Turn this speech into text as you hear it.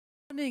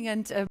morning,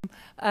 and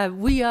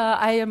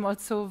I am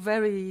also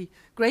very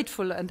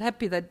grateful and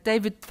happy that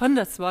David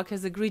VanderZwaag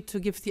has agreed to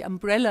give the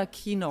umbrella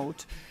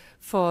keynote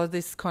for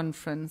this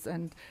conference.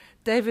 And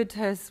David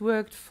has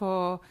worked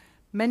for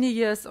many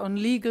years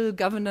on legal,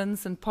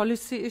 governance and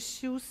policy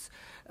issues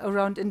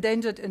around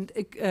endangered and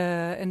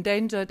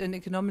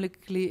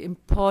economically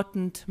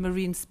important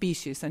marine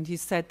species. And he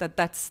said that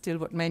that's still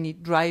what mainly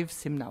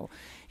drives him now.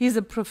 He's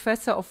a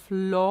professor of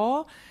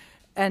law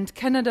and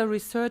Canada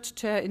Research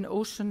Chair in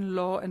Ocean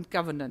Law and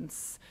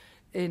Governance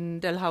in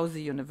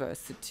Dalhousie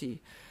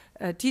University.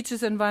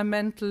 Teaches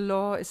environmental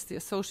law, is the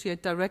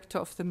Associate Director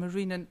of the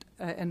Marine and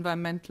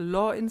Environmental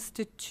Law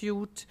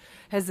Institute,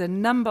 has a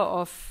number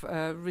of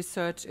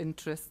research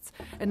interests.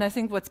 And I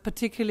think what's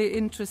particularly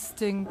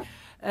interesting,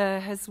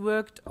 has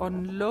worked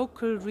on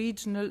local,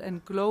 regional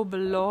and global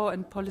law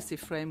and policy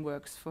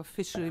frameworks for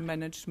fishery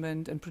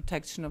management and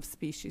protection of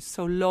species.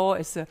 So law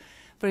is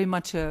very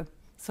much a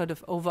sort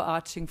of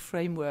overarching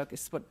framework,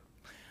 is what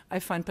I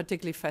find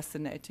particularly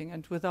fascinating.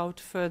 And without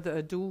further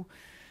ado,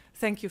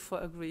 thank you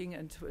for agreeing,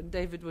 and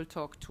David will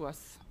talk to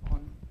us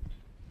on.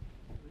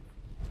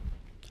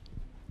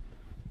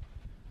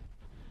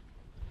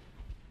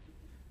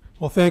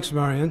 Well, thanks,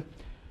 Marianne.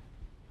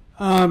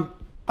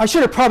 I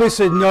should have probably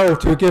said no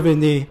to giving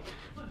the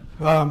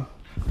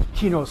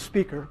keynote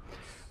speaker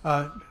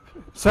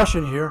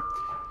session here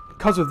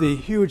because of the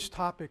huge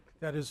topic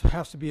that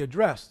has to be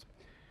addressed.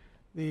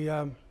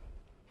 The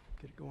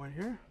get it going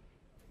here.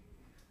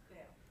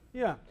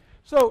 Yeah.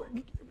 So,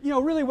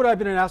 really what I've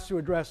been asked to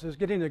address is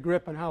getting a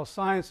grip on how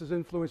science has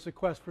influenced the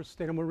quest for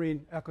sustainable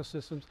marine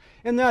ecosystems.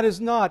 And that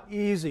is not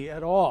easy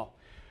at all.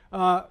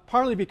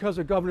 Partly because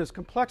of governance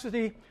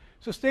complexity.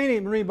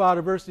 Sustaining marine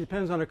biodiversity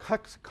depends on a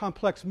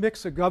complex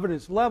mix of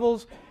governance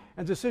levels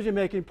and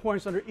decision-making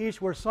points under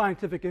each where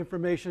scientific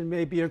information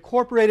may be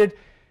incorporated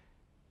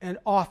and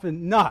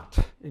often not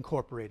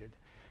incorporated.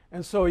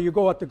 And so you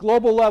go at the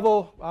global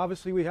level.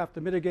 Obviously, we have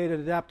to mitigate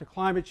and adapt to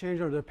climate change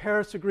under the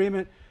Paris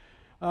Agreement.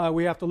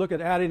 We have to look at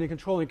adding and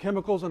controlling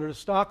chemicals under the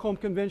Stockholm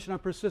Convention on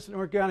Persistent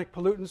Organic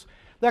Pollutants.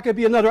 That could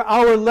be another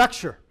hour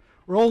lecture.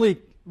 We're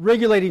only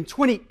regulating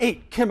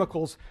 28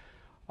 chemicals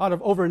out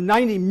of over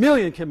 90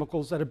 million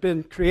chemicals that have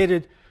been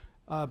created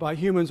by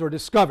humans or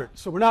discovered.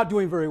 So we're not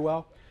doing very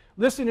well.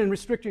 Listing and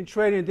restricting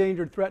trade in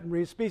endangered, threatened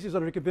marine species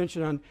under the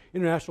Convention on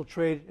International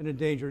Trade in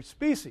Endangered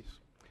Species.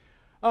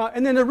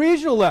 And then the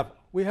regional level.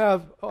 We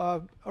have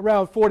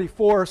around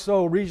 44 or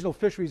so regional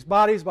fisheries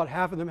bodies. About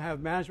half of them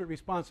have management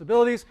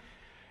responsibilities.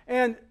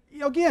 And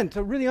again,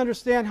 to really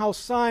understand how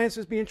science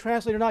is being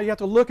translated or not, you have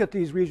to look at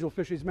these regional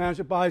fisheries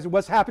management bodies and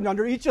what's happened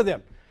under each of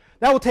them.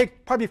 That will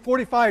take probably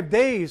 45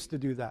 days to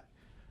do that.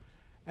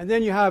 And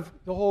then you have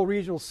the whole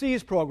regional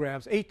seas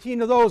programs,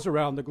 18 of those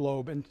around the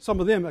globe. And some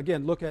of them,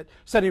 again, look at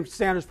setting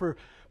standards for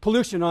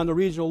pollution on the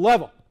regional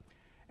level.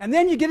 And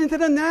then you get into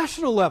the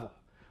national level.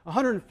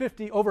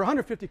 Over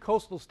 150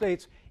 coastal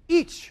states,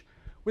 each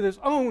with its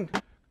own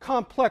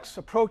complex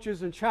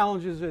approaches and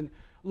challenges in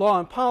law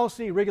and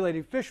policy,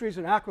 regulating fisheries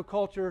and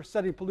aquaculture,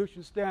 setting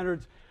pollution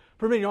standards,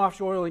 permitting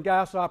offshore oil and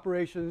gas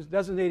operations,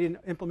 designating and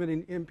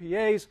implementing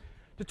MPAs,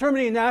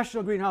 determining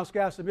national greenhouse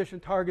gas emission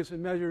targets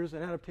and measures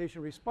and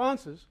adaptation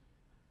responses.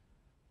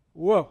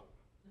 Whoa.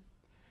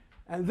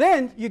 And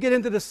then you get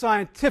into the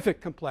scientific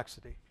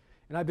complexity.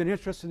 And I've been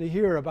interested to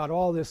hear about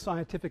all this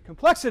scientific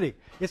complexity.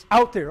 It's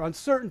out there,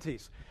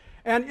 uncertainties.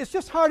 And it's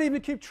just hard to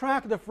even keep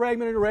track of the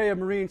fragmented array of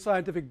marine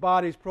scientific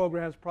bodies,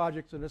 programs,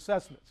 projects, and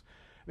assessments.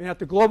 I mean, at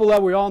the global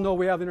level, we all know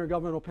we have the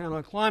Intergovernmental Panel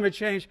on Climate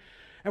Change,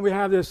 and we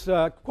have this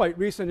quite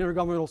recent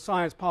Intergovernmental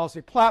Science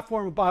Policy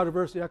Platform of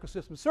Biodiversity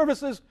Ecosystem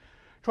Services,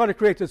 trying to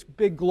create this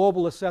big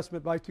global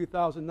assessment by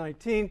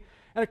 2019.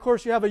 And of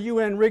course, you have a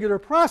UN regular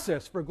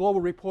process for global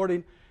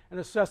reporting and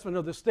assessment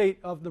of the state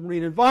of the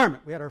marine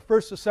environment. We had our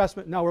first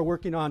assessment, now we're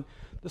working on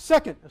the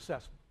second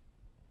assessment.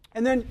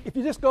 And then if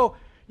you just go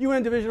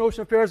UN Division of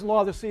Ocean Affairs and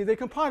Law of the Sea, they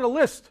compiled a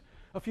list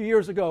a few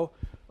years ago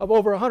of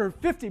over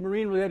 150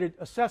 marine-related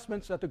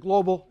assessments at the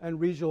global and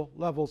regional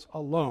levels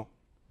alone.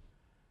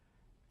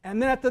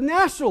 And then at the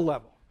national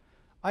level,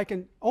 I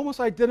can almost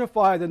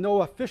identify the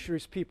NOAA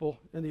fisheries people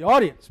in the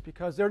audience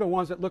because they're the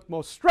ones that look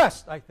most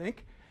stressed, I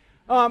think.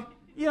 Around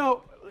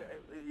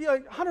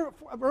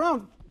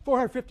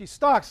 450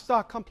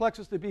 stock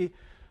complexes to be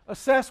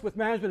assessed with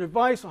management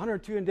advice,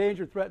 102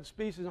 endangered threatened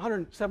species,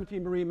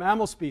 117 marine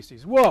mammal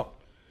species. Whoa.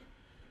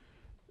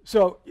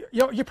 So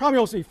you probably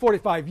also need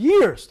 45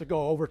 years to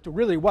go over to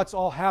really what's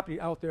all happening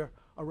out there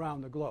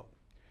around the globe.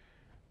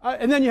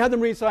 And then you have the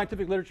marine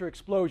scientific literature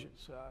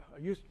explosions.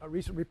 A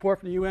recent report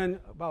from the UN,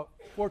 about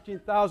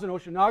 14,000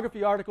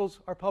 oceanography articles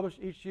are published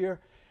each year.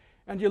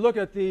 And you look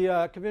at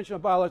the Convention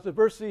on Biological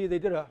Diversity, they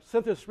did a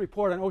synthesis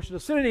report on ocean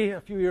acidity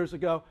a few years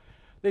ago.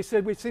 They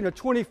said we've seen a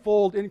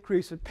 20-fold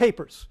increase in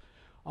papers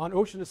on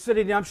ocean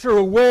acidity. I'm sure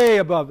we're way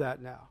above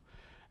that now.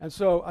 And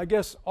so I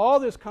guess all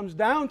this comes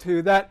down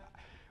to that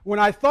when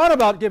I thought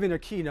about giving a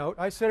keynote,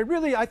 I said,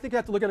 I think I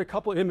have to look at a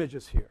couple of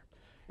images here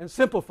and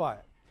simplify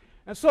it.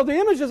 And so the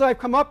images I've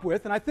come up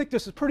with, and I think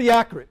this is pretty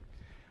accurate,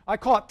 I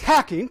call it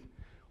tacking,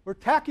 we're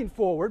tacking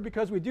forward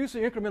because we do see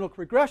incremental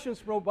progressions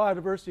from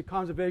biodiversity,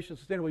 conservation,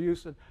 sustainable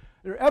use, and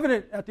they're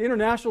evident at the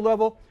international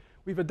level.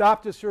 We've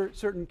adopted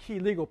certain key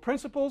legal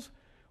principles.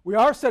 We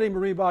are setting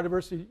marine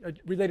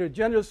biodiversity-related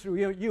agendas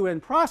through UN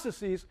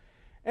processes,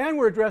 and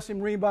we're addressing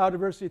marine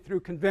biodiversity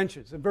through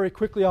conventions. And very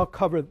quickly, I'll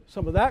cover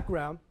some of that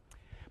ground.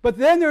 But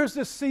then there's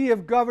the sea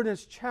of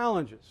governance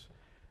challenges.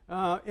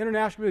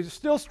 International communities are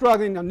still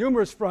struggling on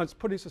numerous fronts,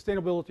 putting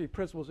sustainability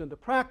principles into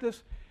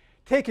practice,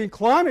 taking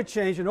climate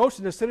change and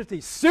ocean acidity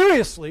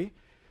seriously.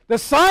 The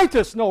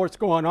scientists know what's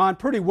going on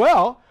pretty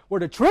well, where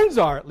the trends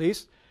are at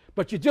least,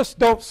 but you just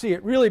don't see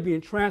it really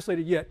being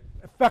translated yet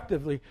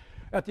effectively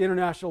at the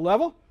international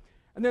level.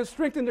 And then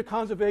strengthen the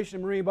conservation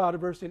of marine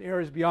biodiversity in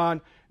areas beyond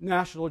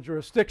national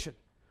jurisdiction.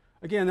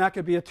 Again, that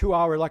could be a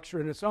 2-hour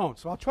lecture in its own.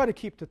 So I'll try to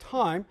keep the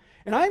time.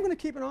 And I'm going to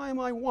keep an eye on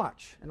my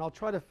watch. And I'll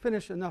try to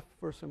finish enough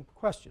for some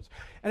questions.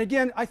 And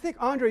again, I think,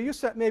 Andre, you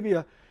set maybe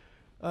a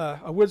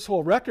Woods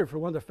Hole record for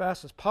one of the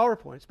fastest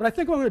PowerPoints. But I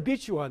think I'm going to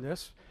beat you on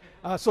this.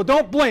 So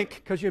don't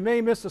blink, because you may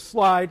miss a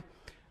slide,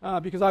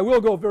 because I will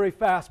go very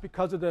fast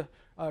because of the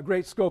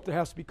great scope that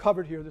has to be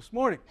covered here this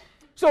morning.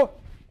 So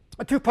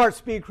a 2-part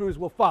speed cruise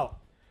will follow.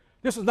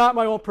 This is not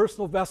my own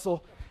personal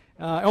vessel.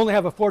 I only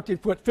have a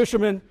 14-foot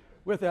fisherman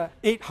with an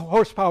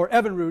 8-horsepower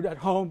Evinrude at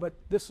home, but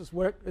this is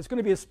where it's going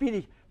to be a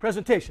speedy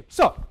presentation.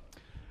 So,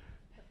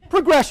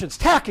 progressions,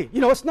 tacking.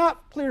 You know, it's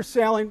not clear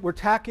sailing. We're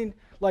tacking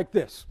like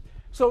this.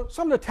 So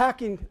some of the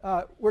tacking,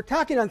 we're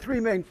tacking on 3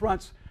 main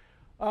fronts.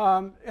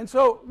 And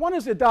so one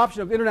is the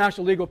adoption of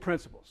international legal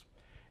principles.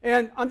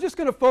 And I'm just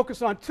going to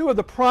focus on 2 of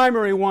the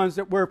primary ones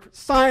where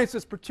science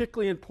is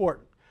particularly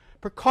important.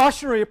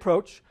 Precautionary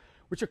approach,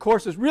 which of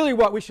course is really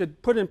what we should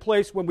put in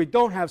place when we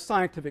don't have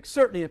scientific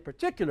certainty in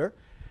particular,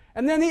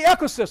 and then the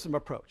ecosystem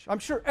approach. I'm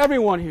sure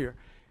everyone here,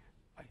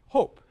 I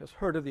hope, has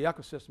heard of the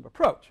ecosystem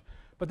approach,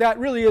 but that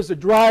really is a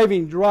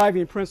driving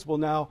principle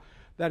now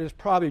that is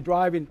probably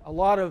driving a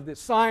lot of the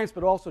science,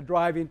 but also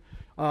driving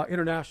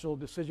international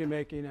decision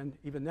making and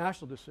even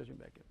national decision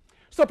making.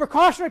 So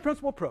precautionary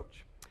principle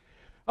approach.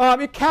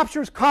 It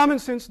captures common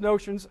sense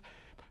notions,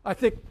 I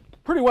think,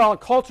 pretty well in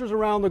cultures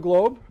around the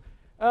globe.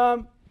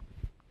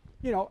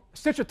 You know, a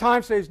stitch of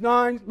time saves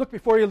 9, look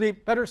before you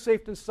leap, better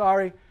safe than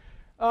sorry.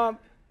 And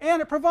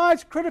it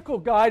provides critical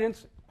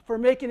guidance for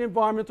making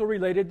environmental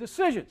related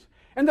decisions.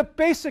 And the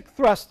basic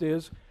thrust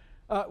is,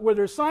 where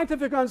there's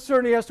scientific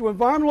uncertainty as to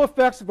environmental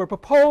effects of a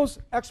proposed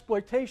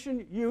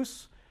exploitation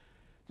use,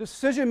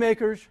 decision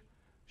makers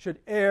should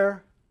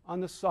err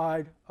on the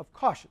side of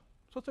caution.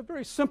 So it's a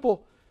very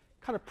simple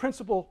kind of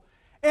principle.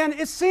 And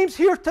it seems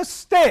here to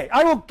stay.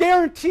 I will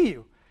guarantee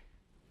you.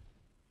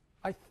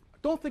 I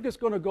don't think it's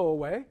going to go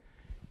away.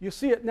 You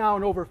see it now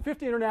in over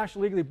 50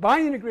 international legally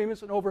binding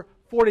agreements and over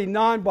 40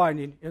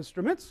 non-binding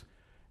instruments.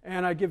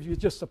 And I give you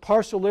just a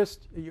partial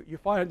list. You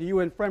find it in the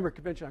UN Framework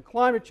Convention on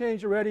Climate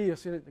Change already. You've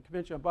seen it in the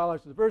Convention on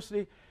Biological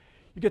Diversity.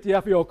 You get the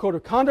FAO Code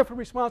of Conduct for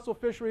Responsible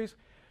Fisheries,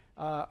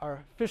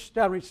 our Fish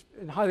Standards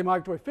and Highly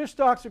Migratory Fish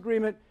Stocks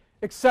Agreement,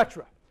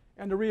 etc.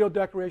 And the Rio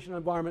Declaration on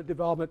Environment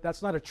Development.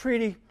 That's not a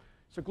treaty.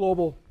 It's a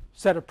global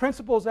set of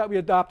principles that we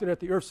adopted at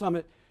the Earth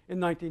Summit in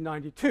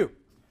 1992.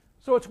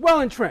 So it's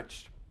well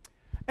entrenched.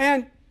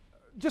 And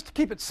just to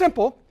keep it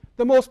simple,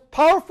 the most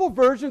powerful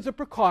versions of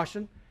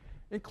precaution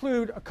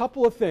include a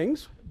couple of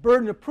things: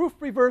 burden of proof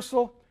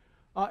reversal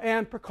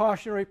and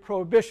precautionary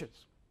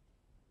prohibitions.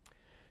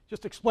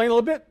 Just to explain a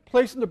little bit,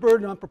 placing the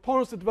burden on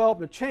proponents of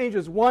development change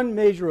is one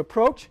major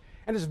approach,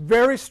 and it's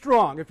very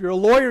strong. If you're a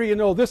lawyer, you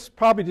know this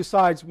probably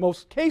decides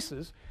most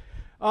cases.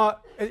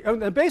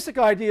 And the basic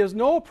idea is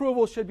no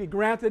approval should be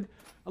granted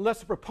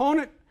unless the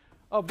proponent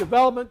of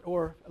development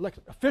or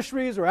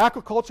fisheries or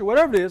aquaculture,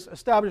 whatever it is,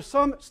 establish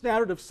some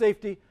standard of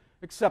safety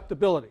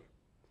acceptability.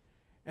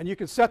 And you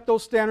can set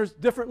those standards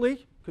differently.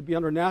 It could be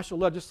under national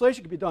legislation.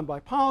 It could be done by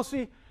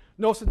policy.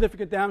 No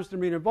significant damage to the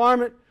marine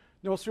environment.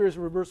 No serious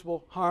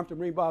irreversible harm to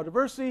marine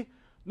biodiversity.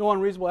 No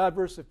unreasonable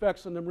adverse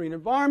effects on the marine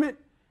environment.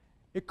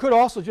 It could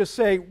also just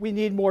say we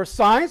need more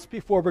science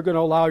before we're going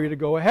to allow you to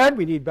go ahead.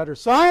 We need better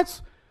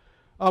science.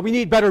 We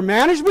need better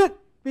management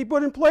be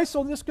put in place.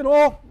 So this can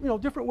all,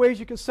 different ways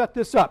you can set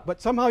this up.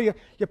 But somehow you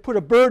put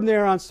a burden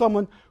there on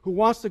someone who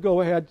wants to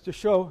go ahead to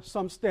show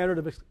some standard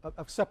of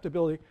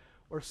acceptability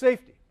or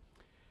safety.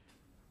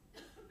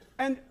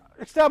 And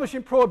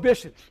establishing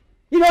prohibitions.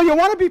 You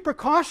want to be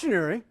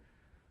precautionary.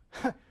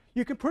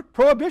 You can put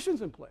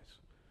prohibitions in place.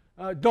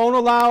 Don't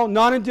allow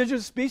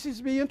non-indigenous species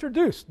to be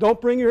introduced. Don't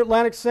bring your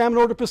Atlantic salmon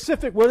over the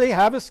Pacific where they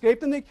have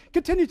escaped and they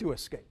continue to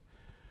escape.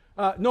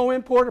 No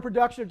import or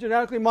production of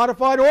genetically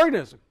modified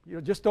organisms.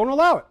 Just don't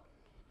allow it.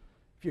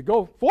 If you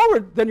go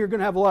forward, then you're going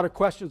to have a lot of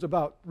questions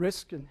about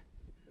risk and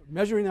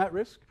measuring that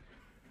risk.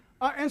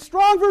 And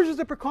strong versions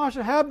of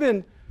precaution have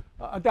been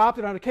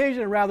adopted on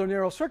occasion in rather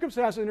narrow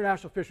circumstances in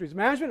international fisheries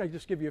management. I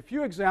just give you a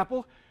few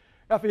examples.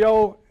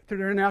 FAO, through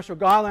the International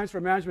Guidelines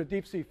for Management of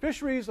Deep Sea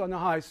Fisheries on the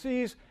High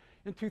Seas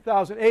in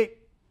 2008,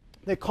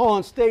 they call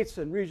on states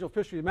and regional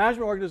fisheries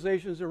management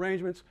organizations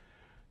arrangements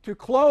to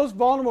close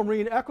vulnerable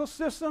marine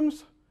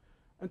ecosystems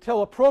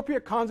until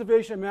appropriate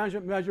conservation and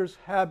management measures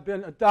have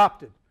been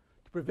adopted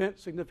to prevent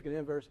significant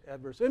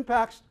adverse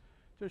impacts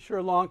to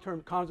ensure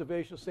long-term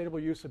conservation and sustainable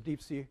use of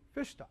deep-sea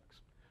fish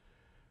stocks.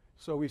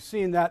 So we've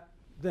seen that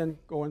then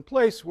go in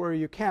place where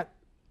you can't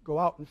go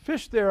out and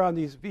fish there on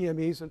these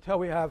VMEs until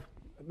we have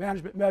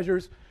management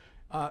measures,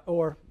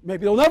 or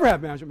maybe they'll never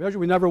have management measures.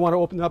 We never want to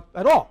open up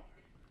at all.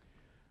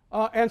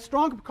 And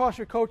strong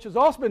precautionary approach has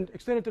also been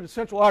extended to the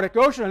Central Arctic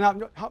Ocean. I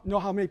don't know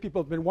how many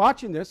people have been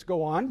watching this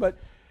go on, but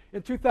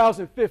in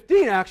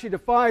 2015, actually, the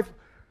 5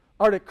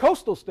 Arctic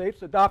coastal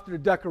states adopted a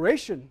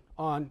declaration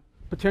on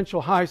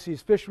potential high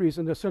seas fisheries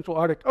in the Central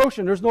Arctic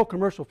Ocean. There's no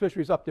commercial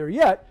fisheries up there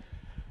yet.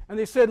 And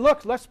they said,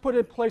 look, let's put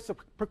in place a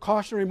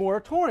precautionary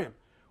moratorium.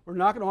 We're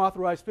not going to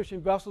authorize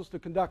fishing vessels to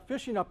conduct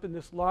fishing up in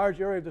this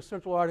large area of the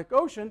Central Arctic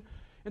Ocean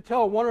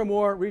until one or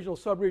more regional,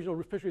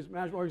 sub-regional fisheries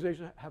management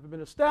organizations have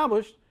been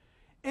established.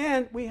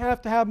 And we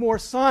have to have more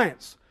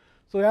science.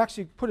 So they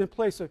actually put in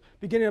place a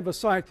beginning of a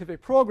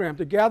scientific program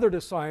to gather the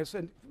science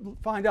and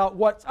find out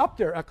what's up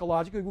there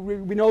ecologically.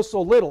 We know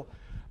so little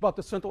about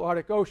the Central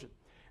Arctic Ocean.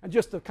 And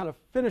just to kind of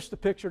finish the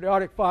picture, the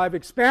Arctic 5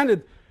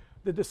 expanded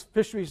the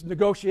fisheries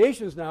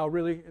negotiations now,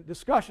 really,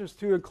 discussions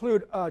to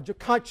include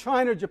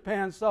China,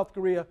 Japan, South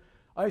Korea,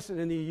 Iceland,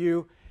 and the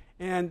EU.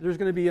 And there's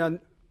going to be,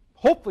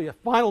 hopefully, a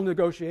final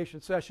negotiation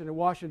session in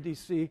Washington,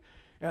 D.C.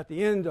 at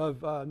the end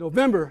of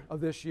November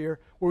of this year,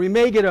 where we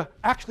may get a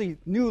actually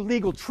new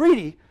legal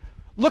treaty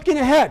looking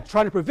ahead,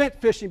 trying to prevent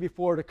fishing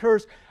before it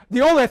occurs. The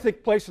only, I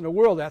think, place in the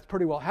world that's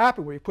pretty well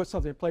happened where you put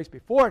something in place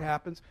before it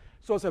happens.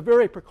 So it's a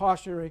very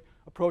precautionary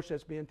approach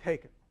that's being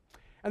taken.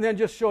 And then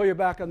just show you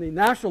back on the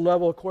national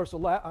level, of course,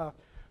 at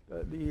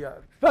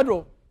the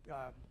federal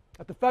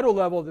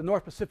level, the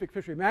North Pacific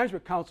Fishery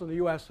Management Council in the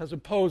U.S. has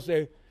imposed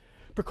a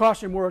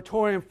precautionary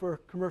moratorium for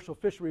commercial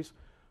fisheries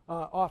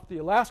off the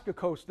Alaska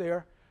coast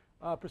there,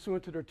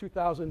 pursuant to their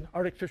 2000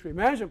 Arctic Fishery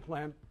Management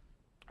Plan.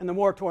 And the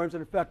moratorium is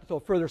in effect until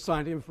further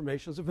scientific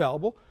information is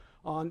available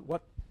on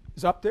what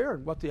is up there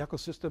and what the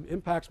ecosystem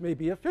impacts may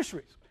be of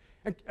fisheries.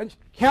 And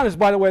Canada's,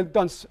 by the way,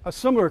 done a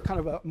similar kind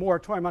of a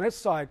moratorium on its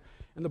side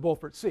in the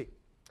Beaufort Sea.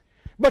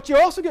 But you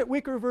also get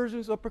weaker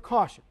versions of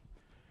precaution.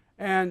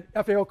 And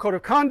FAO Code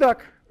of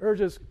Conduct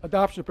urges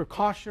adoption of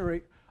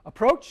precautionary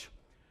approach.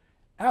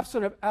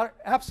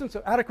 Absence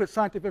of adequate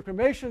scientific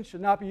information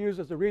should not be used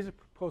as a reason to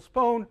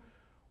postpone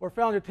or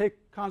fail to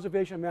take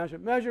conservation and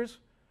management measures.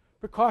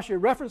 Precautionary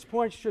reference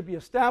points should be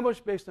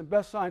established based on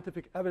best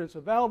scientific evidence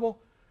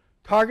available.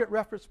 Target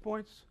reference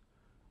points,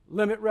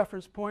 limit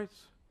reference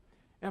points.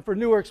 And for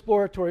newer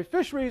exploratory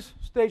fisheries,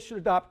 states should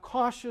adopt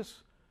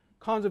cautious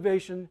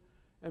conservation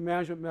and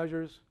management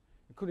measures,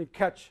 including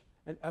catch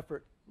and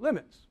effort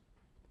limits.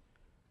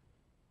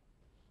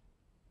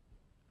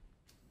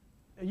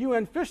 A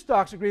UN Fish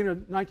Stocks Agreement of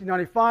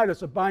 1995,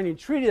 that's a binding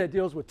treaty that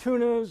deals with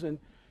tunas and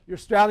your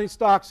straddling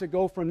stocks that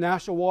go from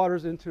national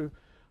waters into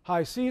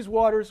high seas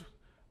waters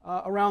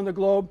around the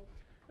globe.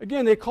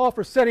 Again, they call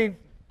for setting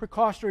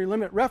precautionary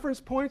limit reference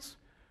points,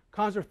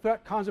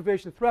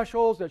 conservation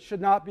thresholds that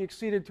should not be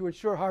exceeded to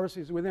ensure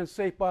harvesting is within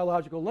safe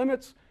biological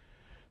limits.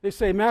 They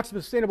say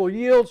maximum sustainable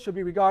yield should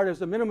be regarded as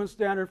the minimum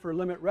standard for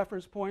limit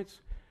reference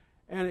points.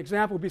 And an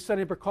example would be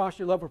setting a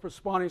precautionary level for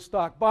spawning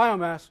stock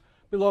biomass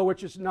below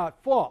which it should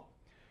not fall.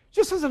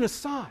 Just as an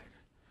aside,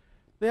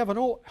 they have a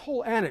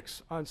whole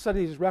annex on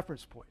setting these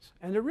reference points.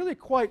 And they're really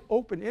quite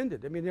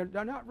open-ended. I mean,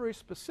 they're not very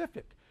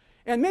specific.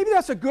 And maybe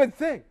that's a good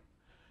thing,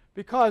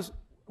 because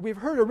we've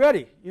heard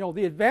already,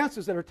 the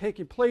advances that are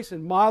taking place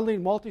in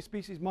modeling,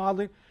 multi-species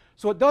modeling.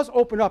 So it does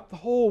open up the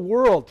whole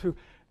world to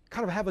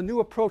kind of have a new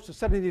approach to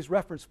setting these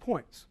reference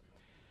points.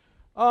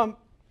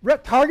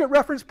 Target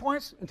reference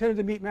points intended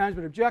to meet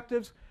management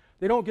objectives.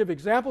 They don't give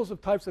examples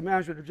of types of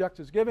management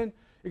objectives given.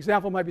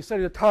 Example might be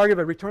setting a target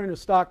by returning the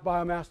stock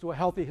biomass to a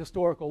healthy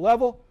historical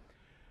level.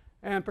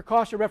 And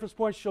precautionary reference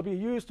points shall be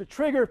used to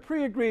trigger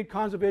pre-agreed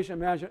conservation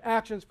and management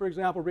actions, for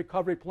example,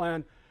 recovery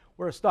plan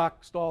where a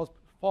stock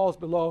falls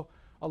below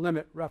a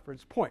limit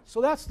reference point.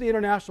 So that's the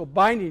international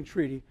binding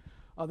treaty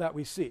that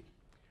we see.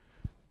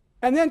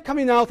 And then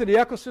coming now to the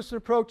ecosystem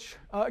approach,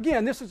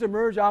 again, this has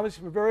emerged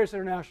obviously from various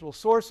international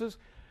sources.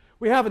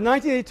 We have a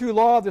 1982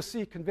 Law of the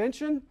Sea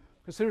Convention,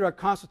 considered our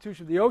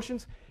Constitution of the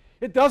Oceans.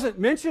 It doesn't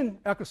mention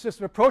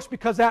ecosystem approach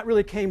because that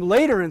really came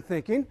later in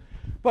thinking,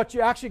 but you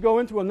actually go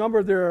into a number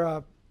of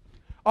their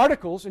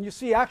articles and you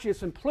see actually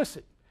it's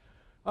implicit.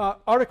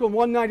 Article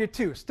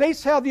 192,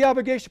 states have the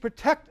obligation to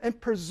protect and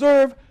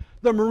preserve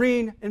the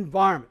marine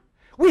environment.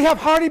 We have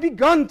hardly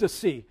begun to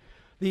see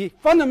the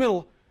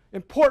fundamental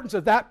importance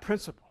of that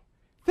principle.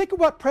 Think of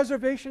what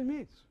preservation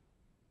means.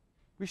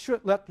 We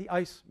shouldn't let the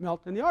ice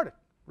melt in the Arctic,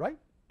 right?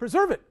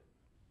 Preserve it,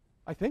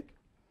 I think.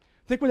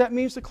 Think what that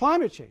means to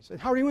climate change. And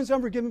how anyone's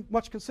ever given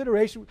much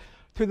consideration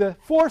to the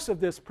force of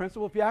this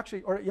principle if you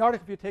actually, or the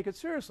Arctic if you take it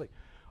seriously.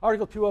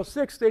 Article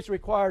 206 states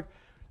are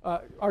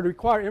to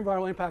require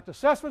environmental impact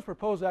assessments for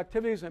proposed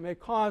activities that may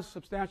cause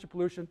substantial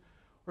pollution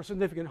or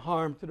significant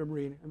harm to the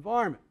marine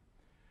environment.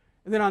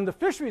 And then on the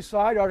fisheries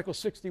side, Article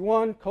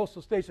 61,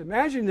 coastal states are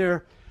managing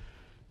their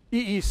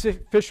EE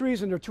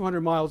fisheries in their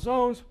 200-mile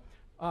zones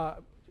are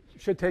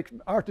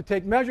to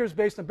take measures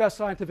based on best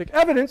scientific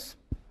evidence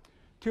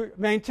to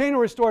maintain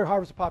or restore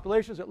harvested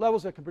populations at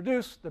levels that can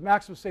produce the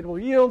maximum sustainable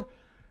yield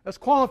as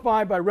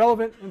qualified by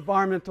relevant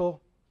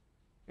environmental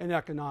and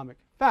economic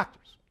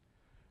factors.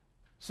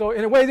 So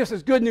in a way, this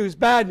is good news,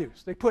 bad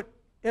news. They put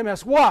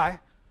MSY,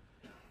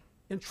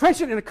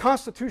 entrench it in the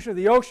Constitution of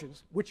the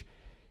Oceans, which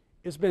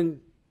has been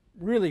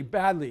really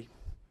badly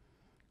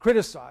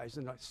criticized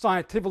in the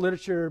scientific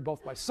literature,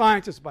 both by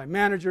scientists, by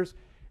managers.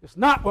 It's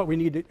not what we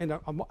need in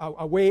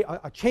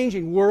a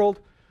changing world.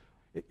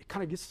 It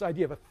kind of gets this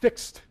idea of a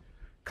fixed,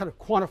 kind of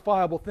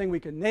quantifiable thing we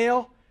can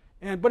nail.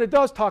 But it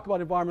does talk about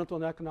environmental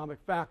and economic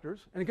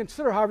factors, and it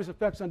considers harvest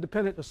effects on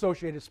dependent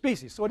associated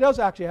species. So it does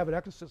actually have an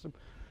ecosystem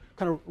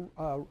kind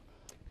of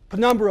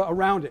penumbra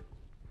around it.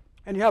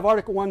 And you have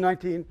Article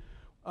 119,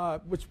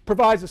 which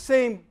provides the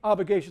same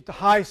obligation to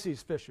high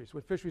seas fisheries,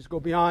 when fisheries go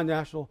beyond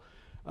national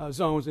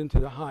zones into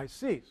the high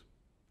seas.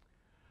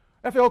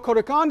 FAO Code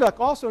of Conduct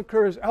also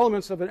encourages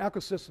elements of an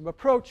ecosystem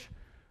approach.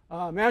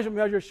 Management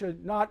measures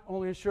should not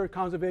only ensure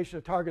conservation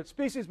of target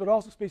species, but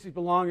also species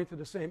belonging to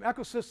the same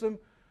ecosystem,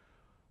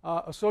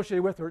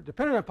 associated with or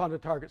dependent upon the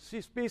target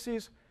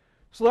species.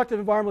 Selective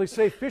environmentally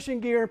safe fishing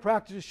gear and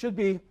practices should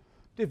be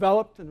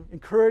developed and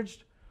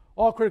encouraged.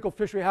 All critical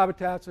fishery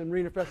habitats and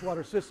marine and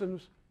freshwater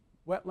systems,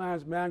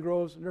 wetlands,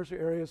 mangroves, nursery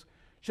areas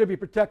should be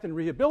protected and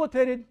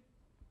rehabilitated.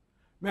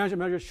 Management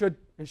measures should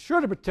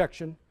ensure the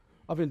protection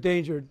of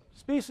endangered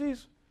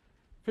species.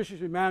 Fisheries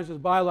should be managed as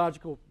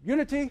biological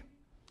unity.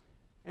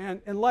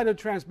 And in light of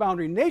the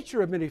transboundary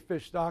nature of many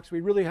fish stocks,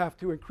 we really have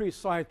to increase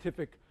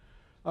scientific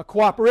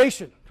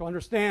cooperation to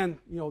understand,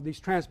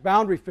 these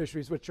transboundary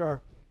fisheries, which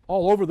are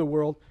all over the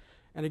world,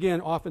 and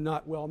again, often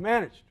not well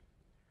managed.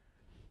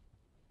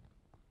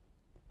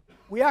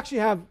 We actually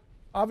have,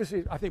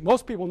 obviously, I think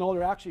most people know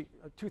there are actually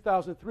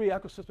 2003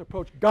 ecosystem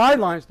approach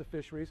guidelines to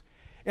fisheries,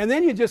 and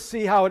then you just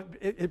see how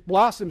it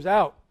blossoms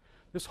out,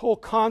 this whole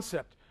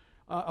concept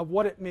of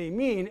what it may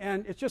mean,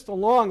 and it's just a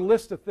long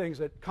list of things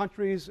that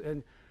countries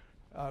and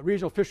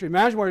regional fishery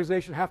management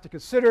organizations have to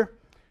consider.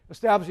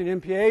 Establishing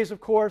MPAs,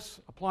 of course,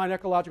 applying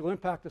ecological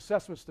impact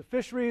assessments to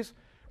fisheries,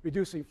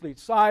 reducing fleet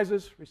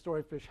sizes,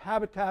 restoring fish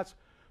habitats,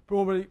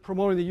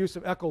 promoting the use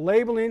of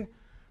eco-labeling,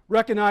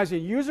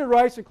 recognizing user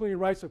rights, including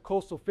rights of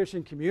coastal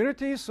fishing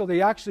communities, so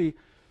they actually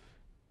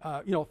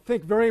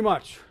think very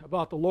much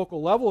about the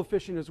local level of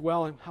fishing as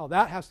well and how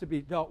that has to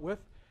be dealt with.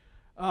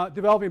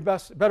 Developing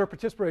better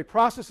participatory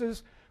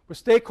processes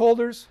with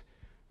stakeholders,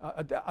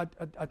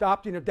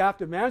 adopting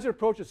adaptive management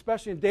approaches,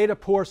 especially in data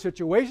poor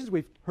situations.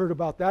 We've heard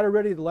about that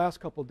already the last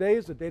couple of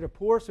days, the data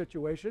poor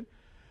situation.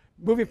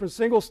 Moving from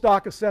single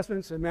stock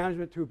assessments and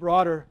management to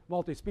broader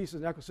multi-species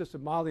and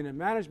ecosystem modeling and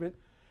management.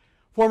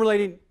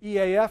 Formulating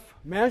EAF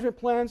management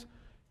plans,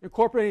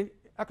 incorporating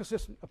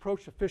ecosystem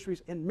approach to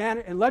fisheries and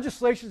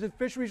legislations and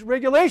fisheries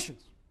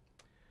regulations.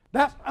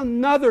 That's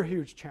another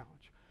huge challenge.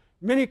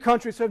 Many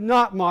countries have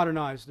not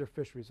modernized their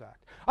Fisheries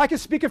Act. I can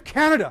speak of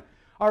Canada.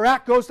 Our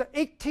act goes to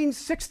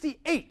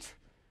 1868.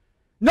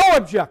 No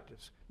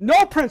objectives,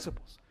 no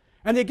principles.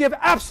 And they give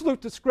absolute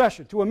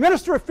discretion to a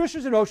Minister of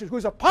Fisheries and Oceans, who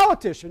is a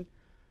politician,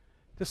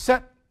 to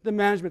set the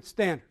management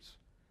standards.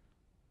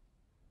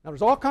 Now,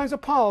 there's all kinds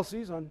of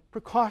policies on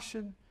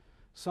precaution,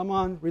 some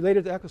on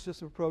related to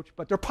ecosystem approach,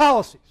 but they're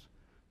policies,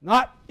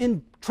 not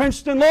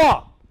entrenched in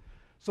law.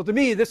 So to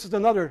me, this is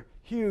another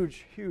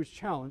huge, huge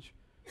challenge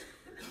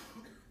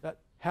that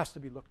has to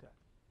be looked at.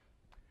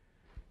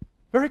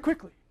 Very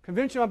quickly.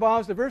 Convention on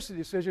biodiversity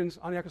decisions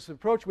on the ecosystem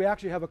approach. We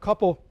actually have a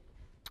couple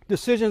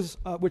decisions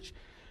which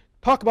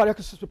talk about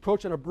ecosystem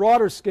approach on a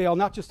broader scale,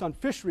 not just on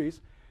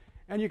fisheries.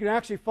 And you can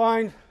actually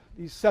find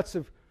these sets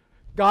of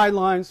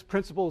guidelines,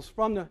 principles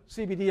from the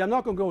CBD. I'm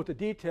not going to go into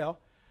detail.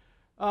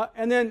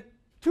 And then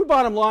two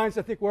bottom lines,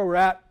 I think, where we're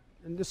at,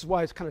 and this is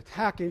why it's kind of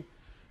tacking.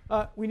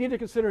 We need to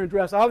consider and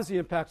address, obviously, the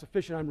impacts of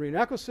fishing on marine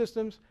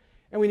ecosystems,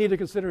 and we need to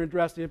consider and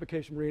address the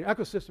implication of marine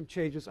ecosystem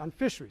changes on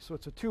fisheries. So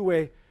it's a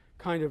two-way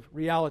kind of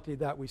reality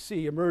that we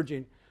see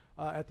emerging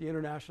at the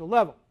international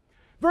level.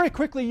 Very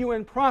quickly,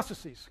 UN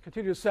processes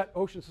continue to set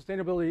ocean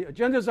sustainability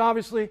agendas,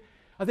 obviously.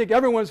 I think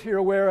everyone's here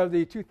aware of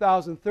the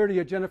 2030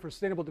 Agenda for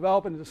Sustainable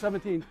Development and the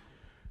 17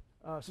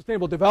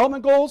 Sustainable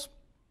Development Goals.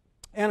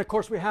 And of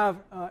course, we have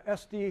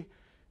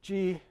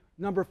SDG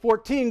number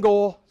 14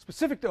 goal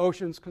specific to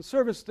oceans: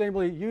 conserve and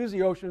sustainably use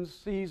the oceans,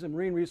 seas, and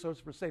marine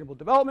resources for sustainable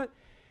development.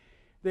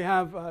 They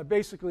have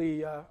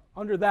basically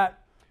under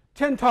that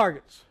 10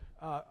 targets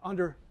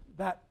under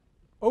that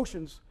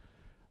oceans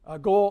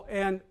goal,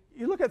 and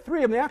you look at 3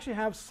 of them, they actually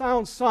have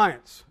sound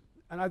science,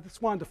 and I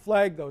just wanted to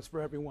flag those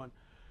for everyone.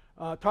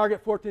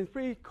 Target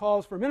 14.3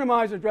 calls for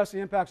minimizing and addressing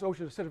the impacts of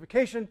ocean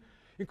acidification,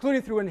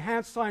 including through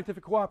enhanced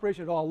scientific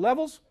cooperation at all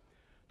levels.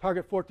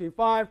 Target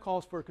 14.5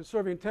 calls for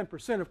conserving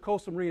 10% of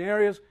coastal marine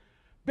areas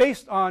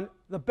based on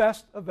the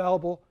best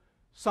available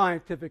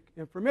scientific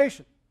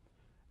information.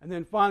 And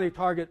then finally,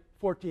 Target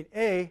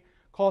 14A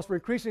calls for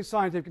increasing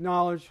scientific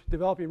knowledge,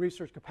 developing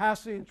research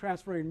capacity, and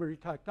transferring marine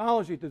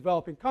technology to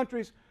developing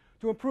countries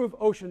to improve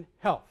ocean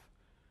health.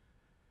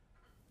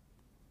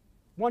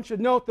 one should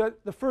note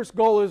that the first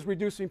goal is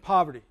reducing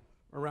poverty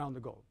around the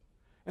globe.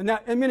 And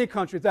that, in many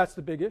countries, that's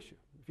the big issue.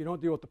 If you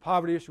don't deal with the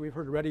poverty issue, we've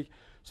heard already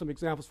some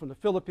examples from the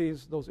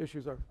Philippines, those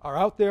issues are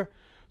out there.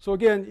 So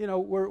again, you know,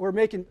 we're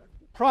making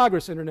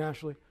progress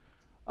internationally.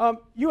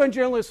 UN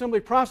General Assembly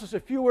process, a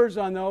few words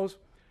on those.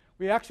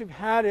 We actually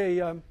had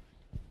a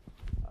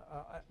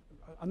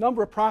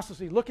number of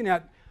processes looking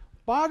at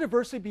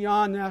biodiversity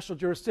beyond national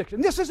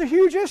jurisdiction. This is a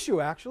huge issue,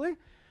 actually.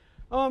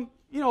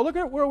 You know, look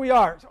at where we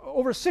are.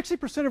 Over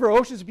 60% of our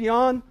oceans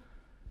beyond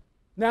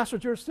national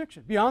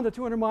jurisdiction, beyond the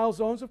 200-mile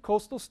zones of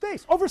coastal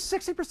states. Over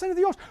 60% of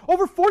the ocean.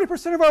 Over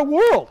 40% of our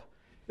world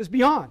is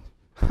beyond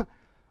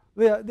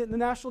the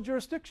national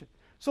jurisdiction.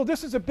 So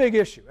this is a big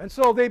issue. And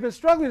so they've been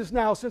struggling with this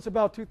now since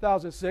about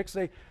 2006.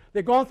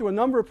 They've gone through a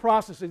number of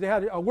processes. They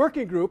had a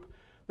working group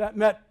that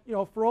met, you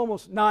know, for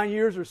almost 9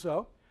 years or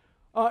so.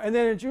 And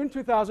then in June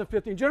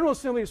 2015, General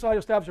Assembly decided to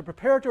establish a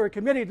preparatory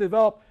committee to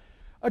develop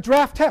a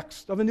draft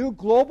text of a new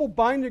global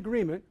binding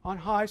agreement on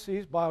high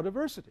seas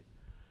biodiversity.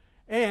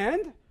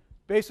 And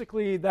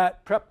basically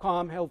that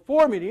PrepCom held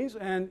 4 meetings,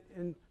 and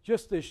in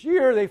just this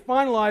year they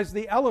finalized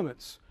the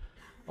elements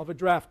of a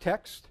draft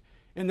text.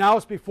 And now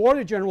it's before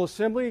the General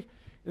Assembly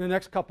in the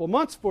next couple of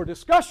months for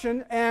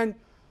discussion, and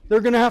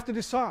they're going to have to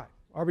decide.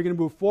 Are we going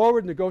to move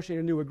forward, negotiate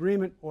a new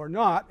agreement or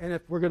not? And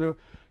if we're going to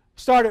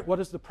start it, what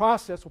is the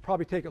process? Will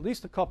probably take at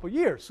least a couple of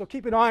years. So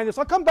keep an eye on this.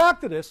 I'll come back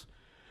to this.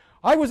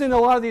 I was in a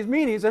lot of these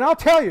meetings, and I'll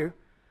tell you,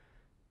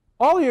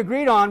 all they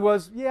agreed on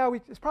was, yeah,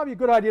 it's probably a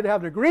good idea to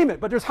have an agreement,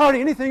 but there's hardly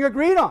anything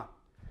agreed on.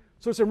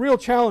 So some real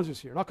challenges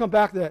here, and I'll come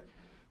back to that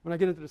when I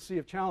get into the sea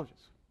of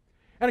challenges.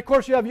 And of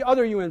course, you have the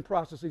other UN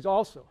processes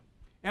also.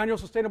 Annual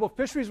Sustainable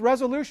Fisheries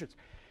Resolutions.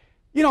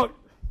 You know,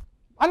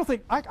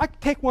 I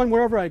take one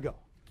wherever I go.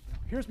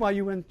 Here's my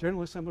UN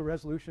General Assembly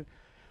resolution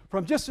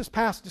from just this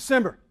past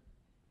December.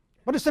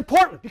 But it's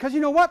important because you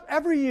know what?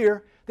 Every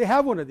year they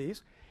have one of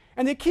these,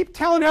 and they keep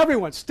telling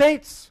everyone,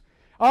 states,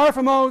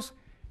 RFMOs,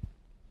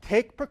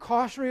 take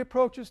precautionary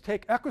approaches,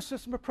 take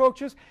ecosystem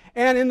approaches,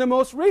 and in the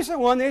most recent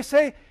one they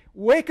say,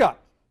 wake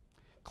up.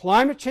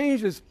 Climate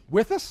change is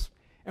with us,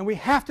 and we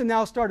have to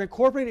now start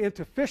incorporating it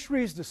into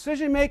fisheries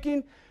decision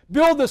making,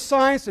 build the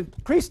science,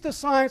 increase the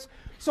science.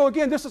 So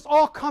again, this is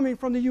all coming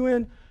from the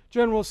UN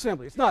General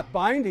Assembly. It's not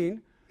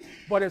binding,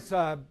 but it's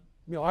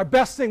you know, our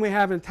best thing we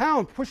have in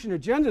town, pushing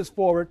agendas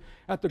forward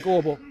at the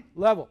global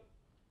level.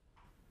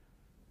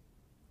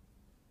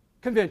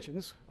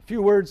 Conventions, a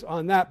few words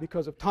on that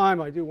because of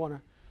time. I do want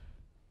to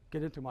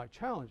get into my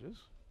challenges.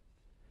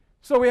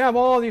 So we have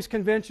all these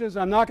conventions.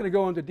 I'm not going to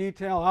go into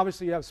detail.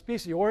 Obviously, you have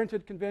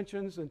species-oriented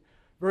conventions, and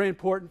very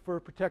important for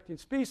protecting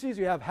species.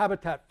 You have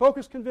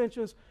habitat-focused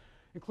conventions,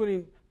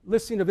 including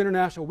listing of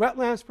international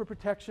wetlands for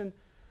protection.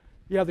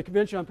 You have the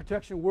Convention on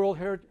Protection of World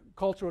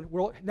Cultural and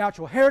World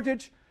Natural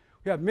Heritage.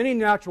 We have many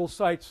natural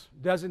sites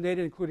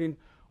designated, including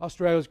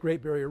Australia's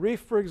Great Barrier Reef,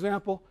 for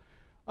example.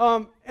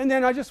 And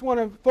then I just want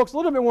to focus a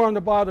little bit more on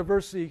the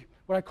biodiversity,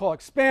 what I call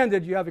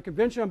expanded. You have the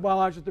Convention on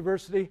Biological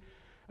Diversity.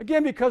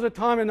 Again, because of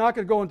time, I'm not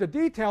going to go into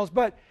details,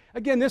 but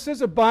again, this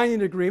is a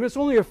binding agreement. It's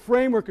only a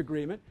framework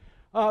agreement,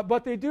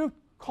 but they do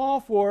call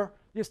for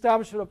the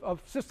establishment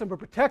of system of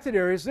protected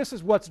areas. This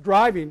is what's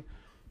driving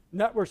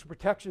networks of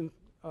protection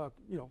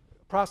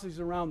processes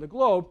around the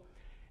globe.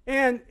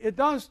 And it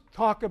does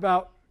talk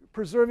about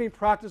preserving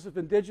practice of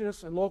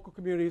indigenous and local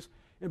communities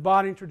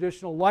embodying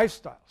traditional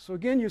lifestyles. So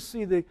again, you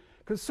see the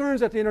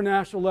concerns at the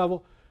international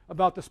level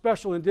about the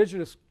special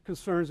indigenous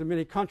concerns in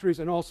many countries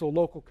and also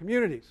local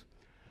communities.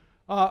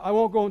 I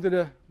won't go into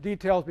the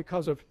details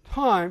because of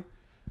time,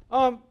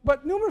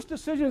 but numerous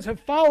decisions have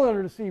followed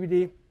under the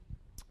CBD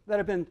that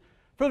have been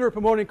further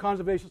promoting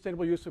conservation,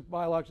 sustainable use of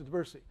biological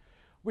diversity.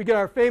 We get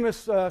our famous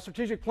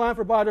Strategic Plan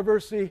for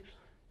Biodiversity,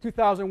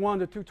 2001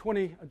 to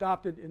 220,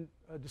 adopted in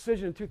a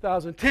decision in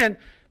 2010.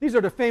 These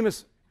are the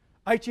famous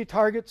Aichi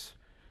targets.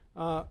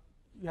 You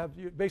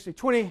have basically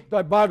 20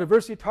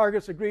 biodiversity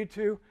targets agreed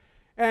to.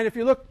 And if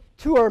you look,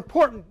 2 are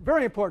important,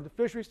 very important.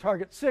 The fisheries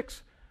target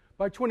 6,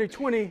 by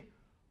 2020,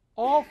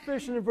 all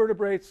fish and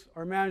invertebrates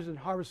are managed and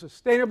harvested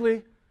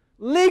sustainably,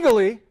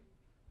 legally,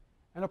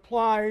 and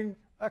applying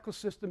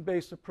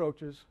ecosystem-based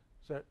approaches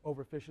so that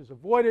overfish is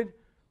avoided,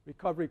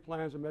 recovery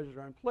plans and measures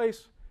are in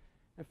place,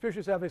 and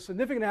fisheries have a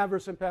significant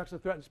adverse impacts on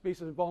threatened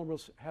species and vulnerable,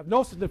 have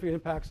no significant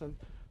impacts on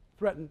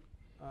threatened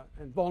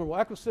and vulnerable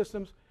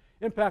ecosystems.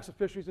 Impacts of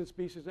fisheries and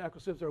species and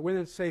ecosystems are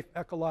within safe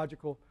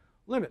ecological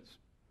limits.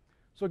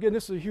 So again,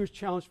 this is a huge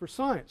challenge for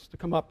science to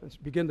come up and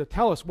begin to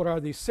tell us what are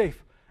these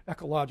safe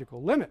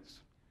ecological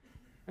limits.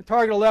 And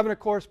target 11, of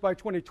course, by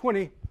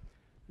 2020,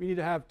 we need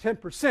to have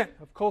 10%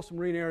 of coastal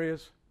marine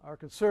areas are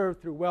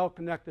conserved through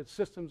well-connected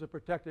systems of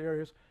protected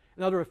areas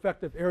and other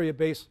effective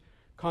area-based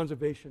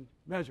conservation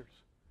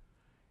measures.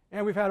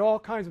 And we've had all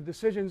kinds of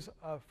decisions.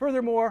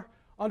 Furthermore,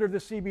 under the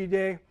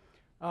CBD,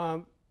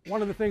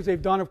 one of the things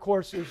they've done, of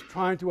course, is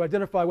trying to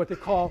identify what they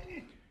call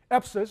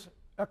EPSAs,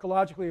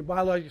 ecologically and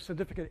biologically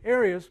significant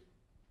areas.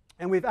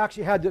 And we've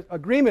actually had the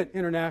agreement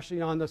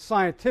internationally on the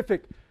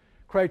scientific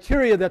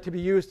criteria that to be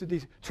used to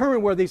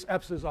determine where these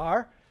EPSAs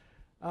are.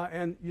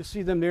 and you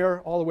see them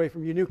there all the way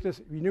from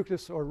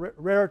uniqueness or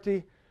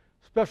rarity,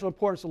 special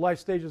importance of life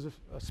stages of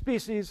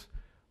species,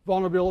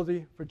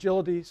 vulnerability,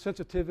 fragility,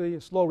 sensitivity,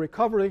 and slow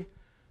recovery,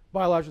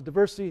 biological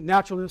diversity,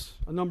 naturalness,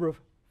 a number of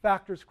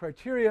factors,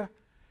 criteria.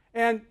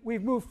 And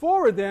we've moved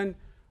forward then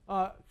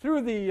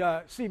through the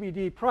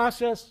CBD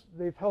process.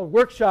 They've held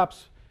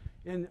workshops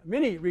in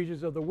many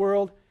regions of the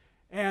world,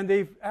 and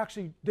they've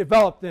actually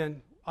developed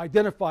and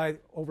identified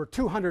over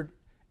 200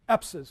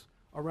 EPSs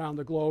around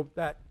the globe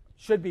that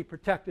should be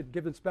protected,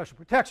 given special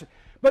protection.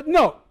 But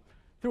note,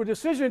 through a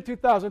decision in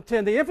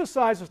 2010, they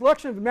emphasized the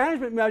selection of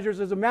management measures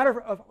as a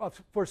matter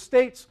for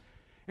states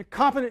and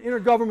competent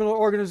intergovernmental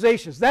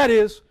organizations, that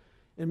is,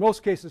 in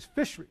most cases,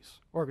 fisheries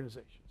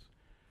organizations,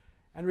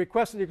 and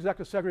requested the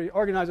Executive Secretary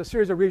organize a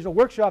series of regional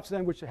workshops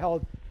then, which are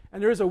held,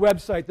 and there is a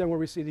website then where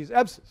we see these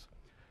EPSs.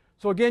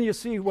 So again, you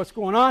see what's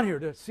going on here.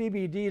 The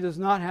CBD does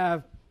not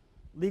have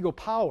legal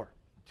power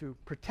to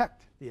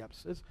protect the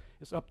EPSs.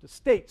 It's up to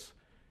states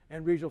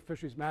and regional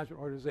fisheries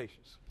management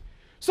organizations.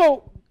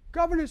 So,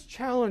 governance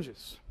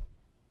challenges.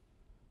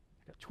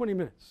 I've got 20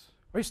 minutes.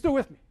 Are you still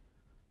with me?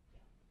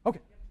 Okay.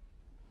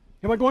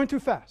 Am I going too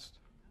fast?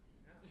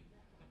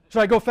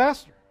 Should I go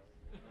faster?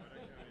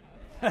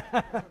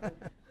 I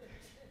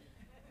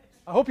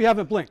hope you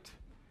haven't blinked.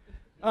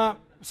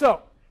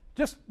 So,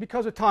 just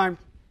because of time,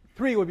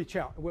 3 will be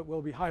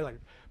highlighted.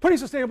 Putting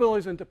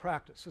sustainability into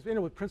practice,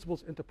 sustainable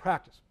principles into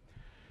practice.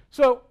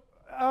 So,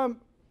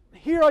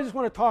 here I just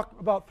want to talk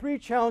about 3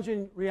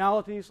 challenging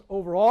realities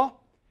overall.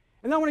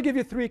 And then I want to give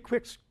you 3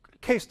 quick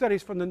case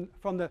studies from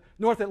the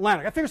North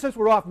Atlantic. I figure since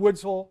we're off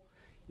Woods Hole,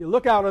 you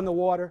look out on the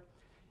water,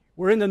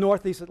 we're in the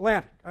Northwest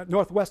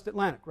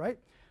Atlantic, right?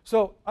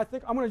 So I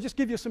think I'm going to just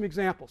give you some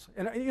examples.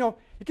 And you know,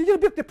 it can get a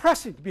bit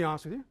depressing, to be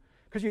honest with you,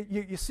 because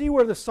you see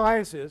where the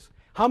science is,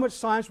 how much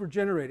science we're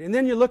generating, and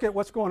then you look at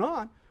what's going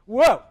on.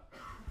 Whoa!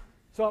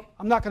 So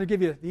I'm not going to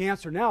give you the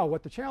answer now,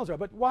 what the challenges are,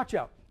 but watch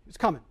out. It's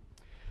coming.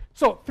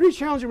 So 3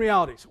 challenging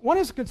realities. One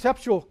is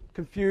conceptual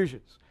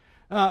confusions.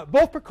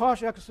 Both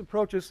precaution ecosystem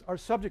approaches are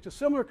subject to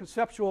similar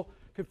conceptual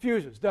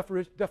confusions,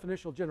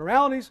 definitional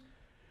generalities,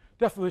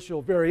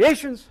 definitional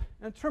variations,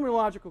 and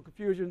terminological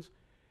confusions,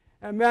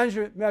 and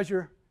management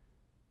measure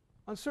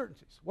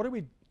uncertainties. What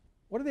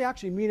do they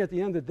actually mean at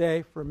the end of the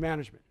day for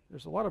management?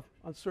 There's a lot of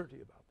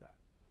uncertainty about that.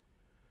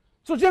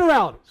 So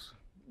generalities.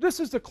 This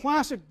is the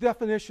classic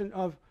definition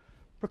of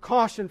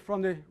precaution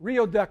from the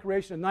Rio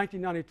Declaration in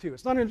 1992.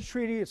 It's not in the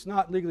treaty, it's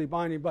not legally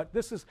binding, but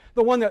this is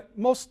the one that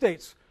most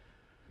states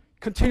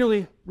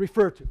continually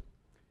refer to.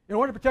 In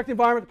order to protect the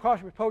environment, the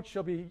precautionary approach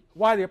shall be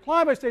widely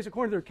applied by states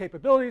according to their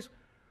capabilities.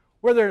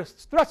 Where there is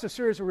threats of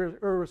serious or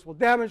irreversible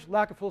damage,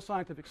 lack of full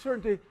scientific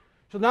certainty,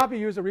 shall not be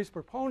used as a reason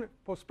for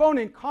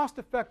postponing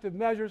cost-effective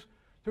measures to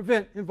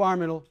prevent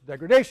environmental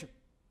degradation.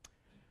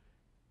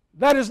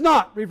 That is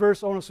not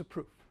reverse onus of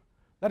proof.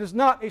 That is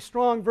not a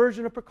strong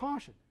version of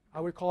precaution. I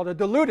would call it a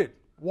diluted,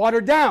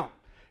 watered down,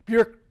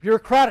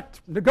 bureaucratic,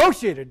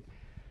 negotiated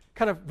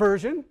kind of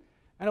version.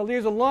 And it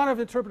leaves a lot of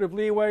interpretive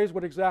leeways.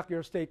 What exactly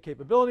are state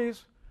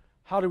capabilities?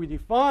 How do we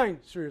define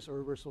serious or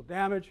irreversible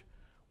damage?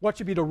 What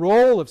should be the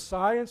role of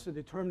science in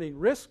determining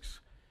risks?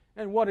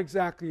 And what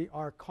exactly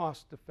are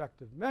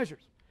cost-effective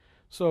measures?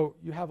 So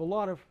you have a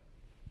lot of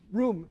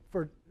room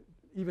for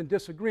even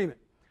disagreement.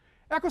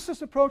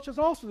 Ecosystem approach has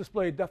also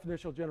displayed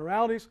definitional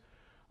generalities.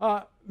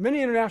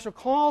 Many international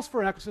calls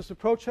for an ecosystem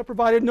approach have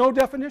provided no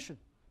definition.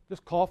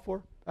 Just call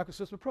for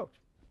ecosystem approach.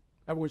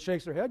 Everyone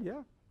shakes their head,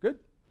 yeah, good.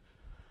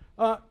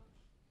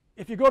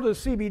 If you go to the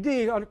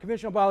CBD,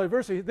 Unconventional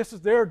Biodiversity, this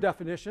is their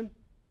definition.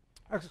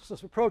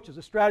 Ecosystem approach is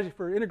a strategy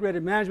for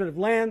integrated management of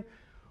land,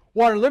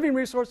 water, and living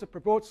resource that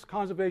promotes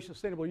conservation,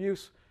 sustainable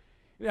use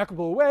in an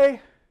equitable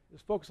way. It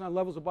is focused on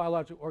levels of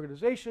biological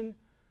organization,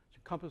 which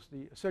encompass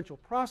the essential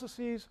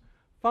processes,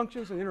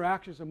 functions, and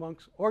interactions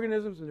amongst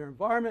organisms and their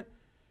environment.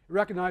 It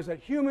recognizes that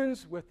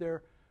humans, with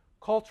their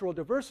cultural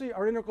diversity,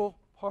 are an integral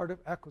part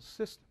of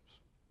ecosystems.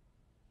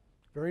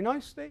 Very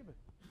nice statement.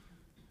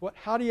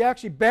 How do you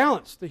actually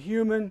balance the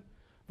human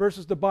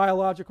versus the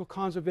biological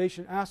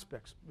conservation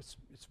aspects? It's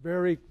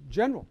very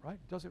general, right?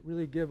 It doesn't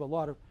really give a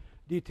lot of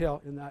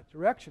detail in that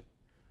direction.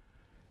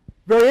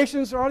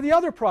 Variations are the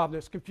other problem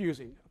that's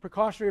confusing. A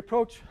precautionary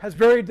approach has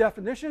varied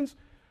definitions.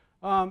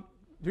 The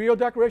Rio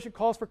Declaration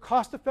calls for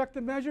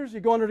cost-effective measures.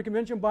 You go under the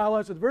Convention on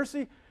Biological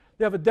Diversity.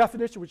 They have a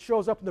definition which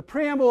shows up in the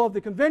preamble of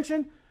the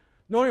Convention,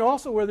 noting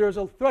also where there's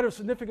a threat of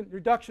significant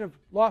reduction of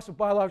loss of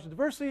biological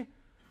diversity.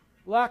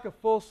 Lack of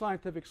full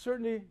scientific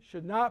certainty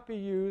should not be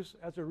used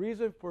as a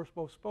reason for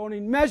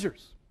postponing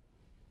measures.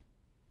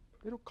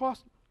 They don't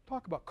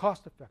talk about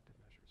cost-effective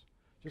measures,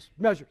 just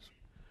measures.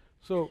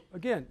 So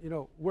again, you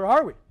know, where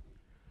are we?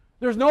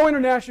 There's no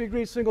internationally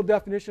agreed single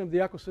definition of the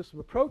ecosystem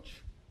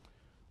approach.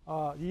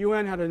 The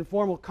UN had an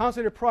informal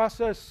consultative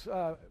process,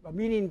 a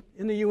meeting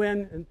in the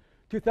UN in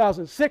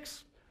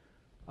 2006,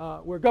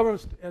 where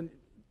governments and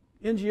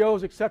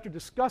NGOs, etc.,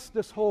 discussed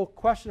this whole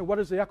question of what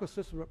is the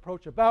ecosystem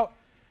approach about.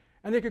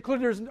 And they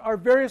concluded there are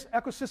various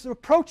ecosystem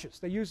approaches.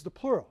 They use the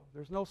plural.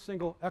 There's no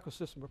single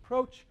ecosystem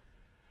approach.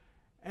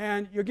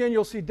 And again,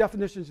 you'll see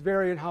definitions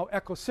vary in how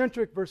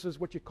ecocentric versus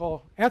what you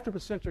call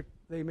anthropocentric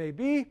they may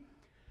be.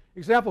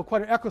 Example,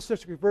 quite an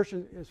ecocentric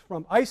version is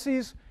from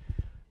ICES,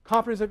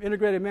 Comprehensive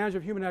Integrated Management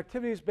of Human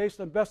Activities based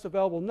on best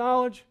available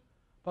knowledge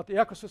about the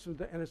ecosystem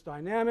and its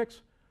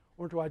dynamics,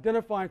 or to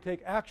identify and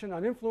take action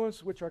on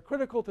influence which are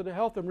critical to the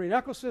health of marine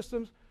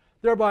ecosystems,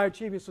 thereby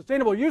achieving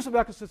sustainable use of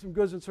ecosystem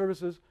goods and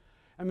services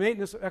and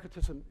maintenance of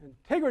ecosystem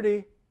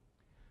integrity.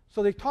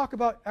 So they talk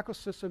about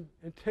ecosystem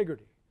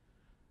integrity,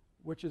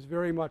 which is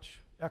very much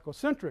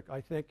ecocentric,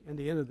 I think, in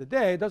the end of the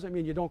day. It doesn't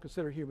mean you don't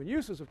consider human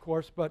uses, of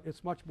course, but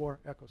it's much more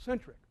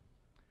ecocentric.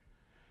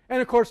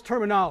 And, of course,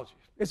 terminology.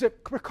 Is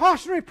it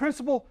precautionary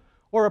principle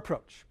or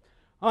approach?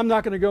 I'm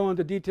not going to go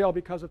into detail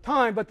because of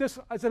time, but this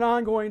is an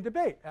ongoing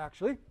debate,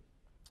 actually.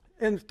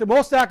 And to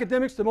most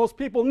academics, to most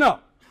people, no.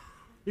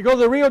 You go to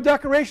the Rio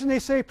Declaration, they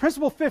say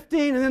principle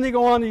 15, and then they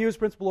go on to use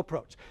principle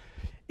approach.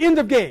 End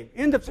of game,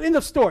 end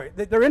of story.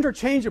 They're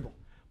interchangeable.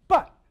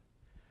 But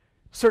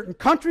certain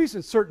countries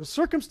in certain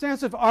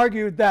circumstances have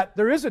argued that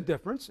there is a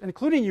difference,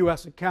 including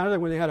US and Canada,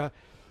 when they had a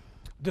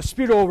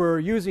dispute over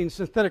using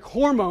synthetic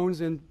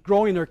hormones in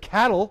growing their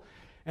cattle,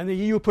 and the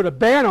EU put a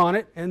ban on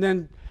it, and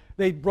then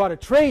they brought a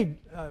trade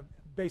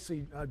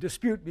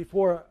dispute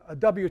before a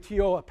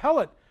WTO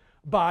appellate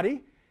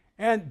body,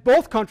 and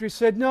both countries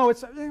said, no,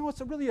 it's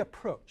a really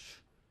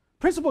approach.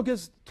 Principle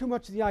gives too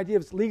much of the idea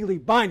of it's legally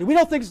binding. We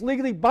don't think it's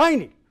legally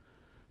binding,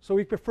 so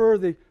we prefer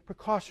the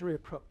precautionary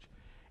approach.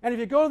 And if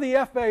you go to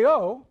the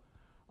FAO,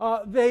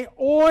 they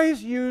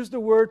always use the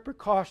word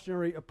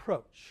precautionary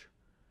approach.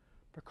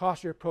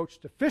 Precautionary approach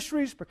to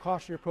fisheries,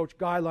 precautionary approach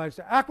guidelines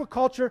to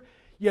aquaculture.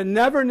 You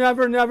never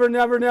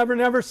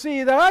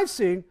see that I've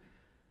seen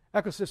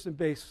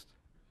ecosystem-based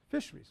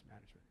fisheries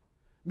management.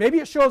 Maybe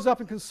it shows up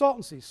in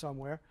consultancy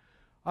somewhere.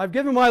 I've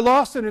given my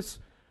law students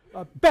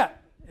a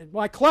bet in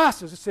my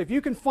classes to say, if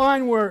you can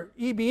find where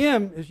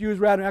EBM is used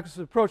rather than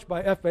ecosystem approach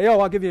by FAO,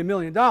 I'll give you $1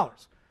 million. I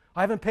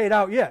haven't paid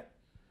out yet.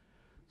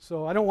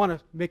 So I don't want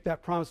to make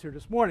that promise here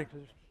this morning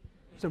because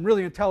there's some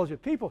really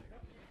intelligent people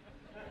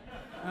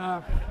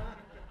here.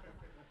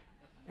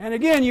 And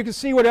again, you can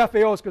see what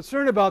FAO is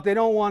concerned about. They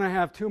don't want to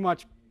have too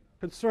much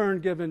concern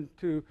given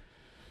to,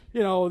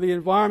 the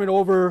environment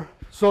over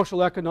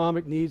social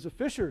economic needs of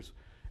fishers.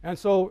 And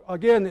so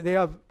again, they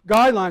have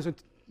guidelines in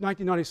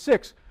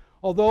 1996.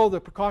 Although the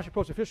precautionary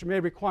approach to fishing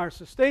may require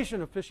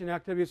cessation of fishing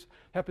activities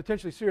have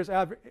potentially serious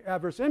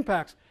adverse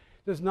impacts,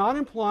 does not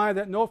imply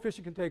that no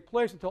fishing can take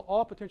place until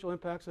all potential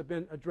impacts have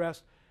been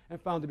addressed and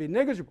found to be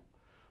negligible.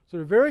 So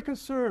they're very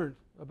concerned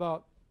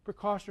about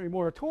precautionary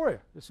moratoria,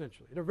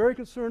 essentially. They're very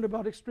concerned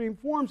about extreme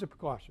forms of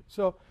precaution.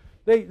 So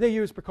they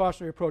use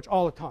precautionary approach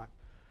all the time.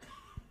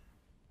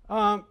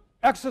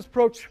 Ecosystem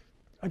approach,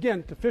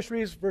 again, to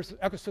fisheries versus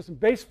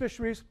ecosystem-based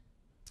fisheries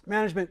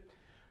management.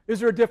 Is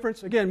there a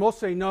difference? Again, most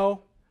say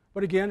no.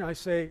 But again, I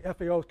say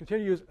FAO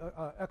continue to use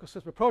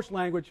ecosystem approach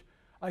language.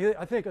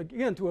 I think,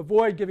 again, to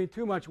avoid giving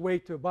too much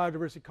weight to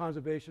biodiversity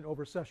conservation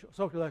over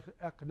social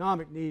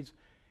economic needs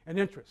and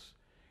interests.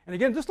 And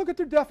again, just look at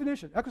their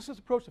definition. Ecosystem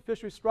approach to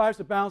fisheries strives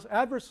to balance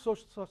adverse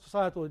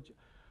societal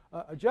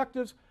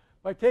objectives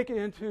by taking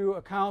into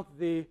account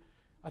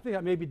I think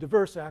that may be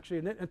diverse actually,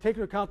 and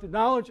taking into account the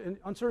knowledge and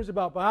uncertainties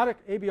about biotic,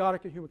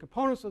 abiotic, and human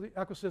components of the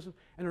ecosystem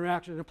and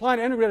interaction, and applying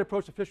an integrated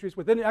approach to fisheries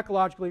within the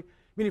ecologically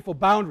meaningful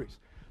boundaries.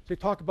 So they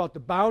talk about the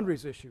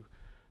boundaries issue.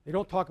 They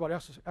don't talk about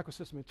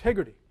ecosystem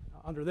integrity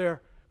under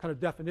their kind of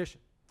definition.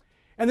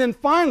 And then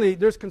finally,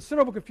 there's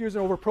considerable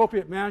confusion over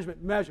appropriate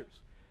management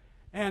measures.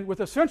 And with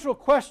a central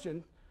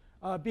question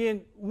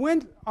being,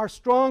 when are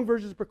strong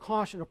versions of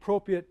precaution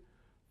appropriate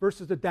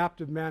versus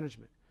adaptive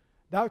management?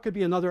 That could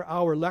be another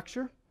hour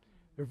lecture.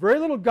 There's very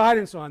little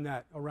guidance on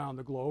that around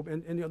the globe,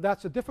 and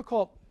that's a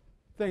difficult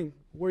thing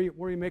where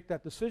you make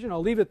that decision.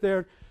 I'll leave it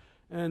there,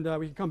 and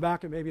we can come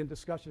back and maybe in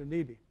discussion if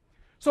need be.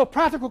 So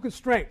practical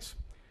constraints.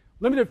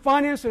 Limited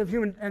finance and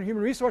human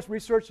resource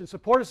research in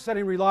support of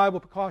setting reliable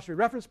precautionary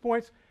reference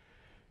points.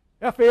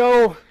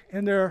 FAO,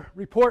 in their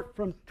report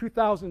from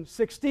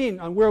 2016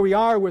 on where we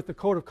are with the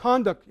Code of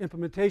Conduct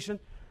implementation,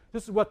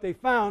 this is what they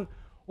found.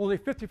 Only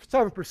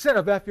 57%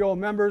 of FAO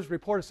members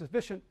reported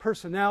sufficient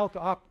personnel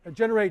to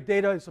generate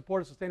data in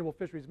support of sustainable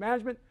fisheries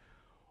management.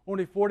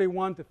 Only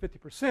 41 to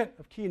 50%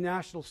 of key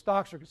national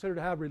stocks are considered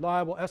to have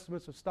reliable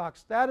estimates of stock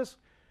status.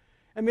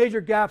 And major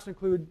gaps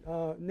include,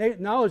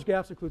 knowledge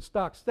gaps include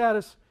stock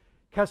status,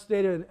 catch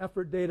data and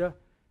effort data,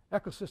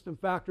 ecosystem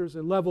factors,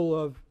 and level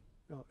of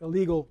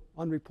illegal,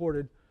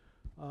 unreported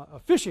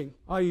fishing,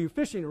 i.e.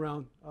 fishing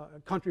around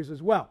countries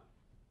as well.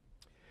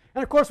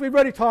 And of course, we've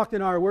already talked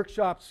in our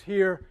workshops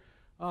here,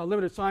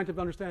 limited scientific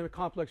understanding of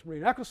complex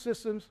marine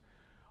ecosystems,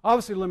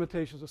 obviously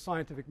limitations of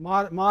scientific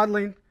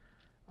modeling,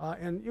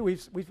 and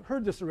we've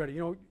heard this already.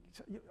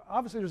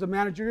 Obviously there's a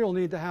managerial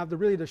need to have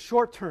the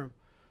short term,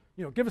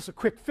 give us a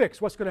quick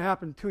fix, what's going to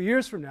happen 2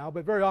 years from now,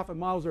 but very often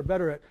models are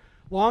better at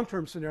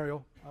long-term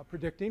scenario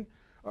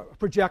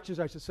projections,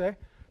 I should say.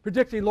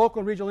 Predicting local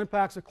and regional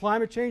impacts of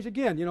climate change,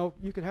 again,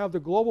 you can have the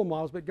global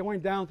models, but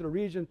going down to the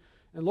region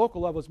and local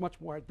level is much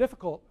more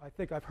difficult, I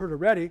think I've heard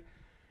already.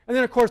 And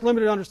then, of course,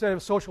 limited understanding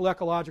of social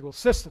ecological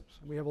systems.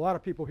 And we have a lot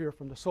of people here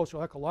from the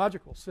social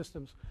ecological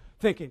systems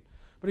thinking.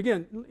 But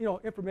again,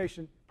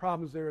 information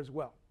problems there as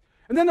well.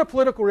 And then the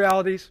political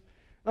realities.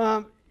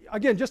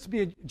 Again, just to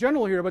be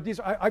general here, but these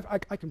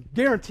I can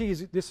guarantee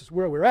this is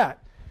where we're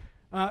at.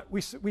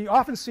 We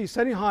often see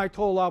setting high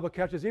total allowable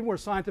catches even where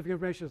scientific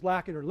information is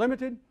lacking or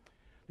limited.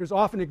 There's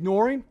often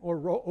ignoring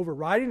or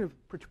overriding of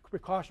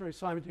precautionary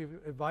scientific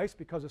advice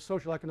because of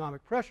social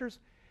economic pressures.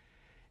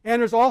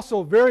 And there's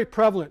also very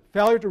prevalent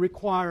failure to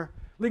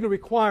legally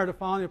require the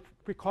following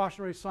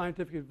precautionary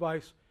scientific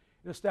advice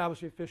in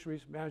establishing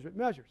fisheries management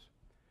measures.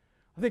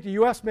 I think the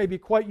U.S. may be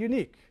quite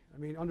unique. I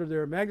mean, under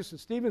their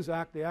Magnuson-Stevens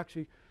Act, they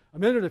actually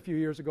amended a few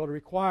years ago to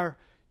require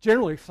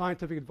generally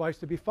scientific advice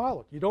to be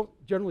followed. You don't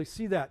generally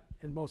see that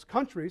in most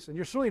countries, and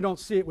you certainly don't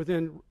see it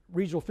within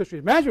regional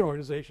fisheries management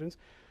organizations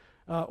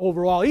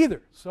overall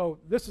either. So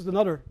this is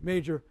another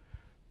major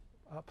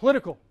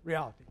political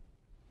reality.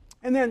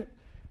 And then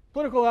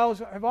political laws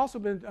have also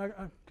been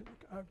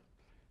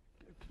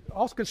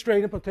also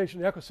constrained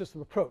implementation of the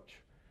ecosystem approach.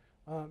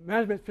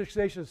 Management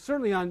fixation is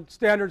certainly on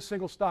standard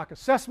single stock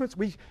assessments.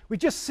 We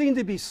just seem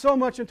to be so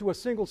much into a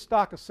single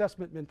stock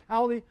assessment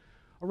mentality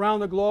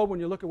around the globe when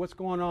you look at what's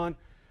going on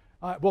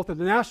both at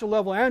the national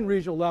level and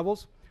regional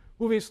levels.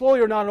 Moving slowly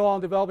or not at all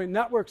in developing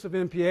networks of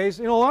MPAs.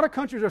 A lot of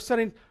countries are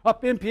setting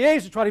up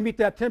MPAs to try to meet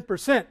that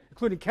 10%,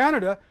 including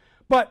Canada,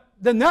 but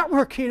the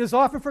networking is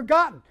often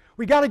forgotten.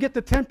 We got to get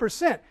to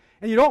 10%,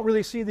 and you don't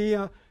really see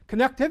the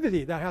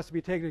connectivity that has to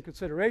be taken into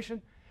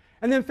consideration.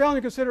 And then failing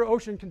to consider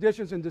ocean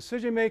conditions in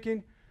decision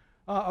making.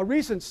 A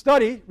recent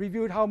study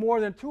reviewed how more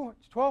than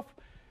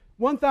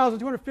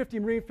 1,250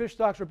 marine fish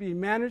stocks are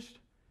being managed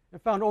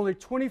and found only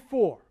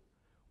 24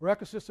 where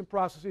ecosystem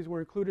processes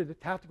were included in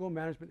tactical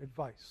management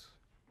advice.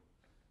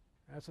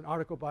 That's an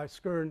article by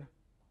Skern,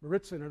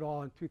 Maritzen et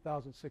al. In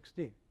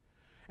 2016.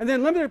 And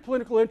then limited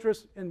political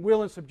interest and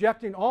will in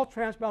subjecting all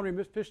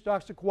transboundary fish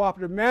stocks to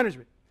cooperative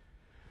management.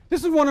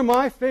 This is one of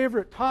my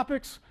favorite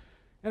topics.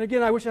 And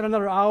again, I wish I had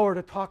another hour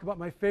to talk about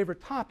my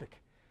favorite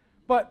topic.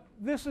 But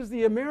this is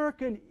the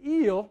American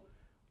eel.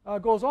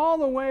 Goes all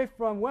the way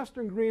from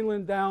western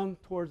Greenland down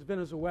towards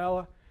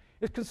Venezuela.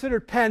 It's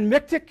considered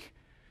panmictic.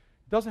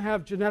 Doesn't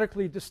have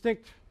genetically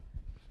distinct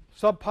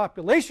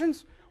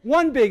subpopulations.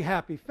 One big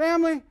happy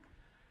family.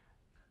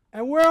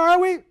 And where are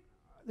we?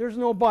 There's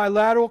no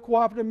bilateral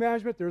cooperative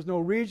management. There's no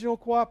regional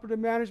cooperative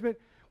management.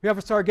 We have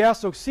a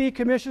Sargasso Sea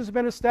Commission has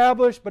been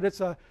established, but it's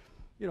a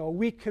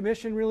weak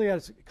commission really at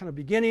its kind of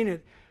beginning.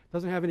 It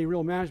doesn't have any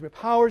real management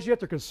powers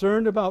yet. They're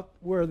concerned about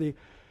where the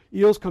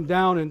eels come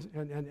down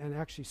and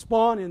actually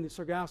spawn in the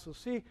Sargasso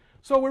Sea.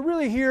 So we're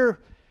really here.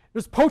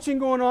 There's poaching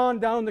going on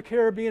down in the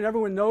Caribbean.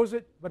 Everyone knows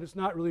it, but it's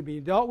not really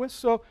being dealt with.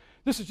 So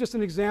this is just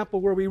an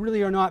example where we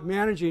really are not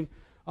managing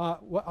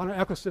on an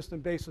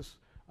ecosystem basis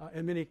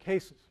in many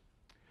cases.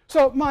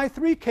 So my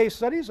 3 case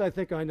studies, I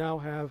think I now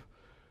have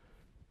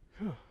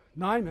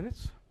 9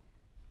 minutes.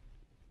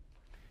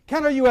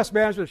 Canada-U.S.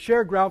 management of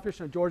shared groundfish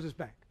on Georges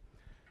Bank.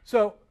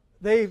 So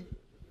 3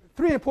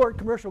 important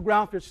commercial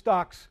groundfish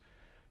stocks,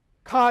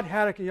 cod,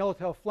 haddock, and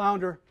yellowtail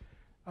flounder,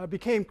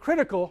 became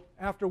critical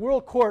after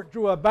World Court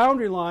drew a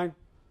boundary line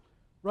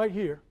right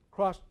here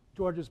across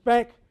Georges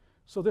Bank.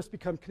 So this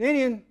became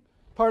Canadian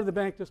part of the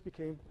bank. This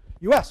became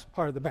U.S.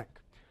 part of the bank.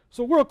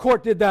 So World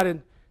Court did that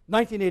in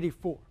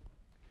 1984.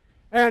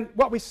 And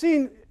what we've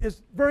seen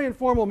is very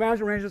informal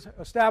management arrangements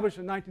established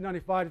in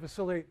 1995 to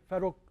facilitate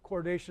federal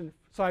coordination,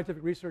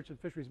 scientific research, and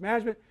fisheries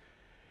management.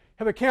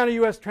 Have a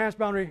Canada-U.S.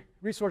 Transboundary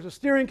Resources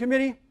Steering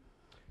Committee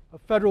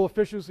of federal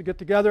officials to get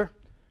together.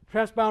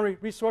 Transboundary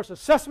Resource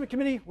Assessment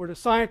Committee, where the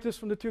scientists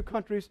from the 2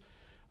 countries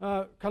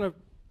kind of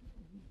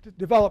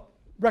develop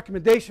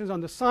recommendations on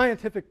the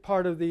scientific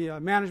part of the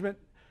management.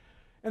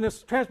 And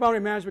this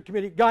Transboundary Management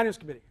Committee, Guidance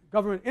Committee,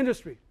 Government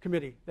Industry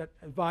Committee that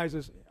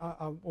advises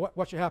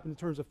what should happen in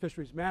terms of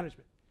fisheries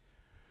management.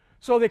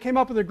 So they came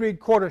up with an agreed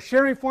quota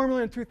sharing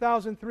formula in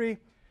 2003,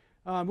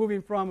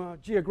 moving from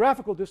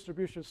geographical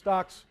distribution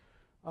stocks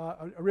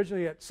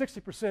originally at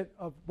 60%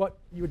 of what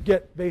you would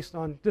get based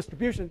on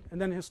distribution, and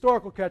then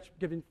historical catch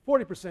giving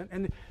 40%.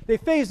 And they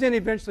phased in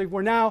eventually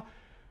where now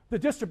the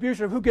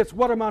distribution of who gets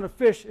what amount of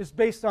fish is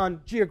based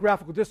on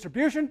geographical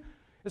distribution.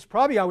 It's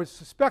probably, I would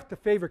suspect, to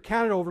favor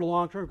Canada over the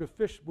long term because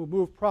fish will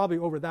move probably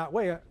over that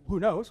way. Who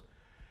knows?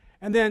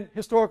 And then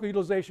historical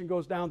utilization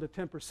goes down to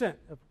 10%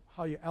 of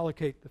how you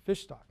allocate the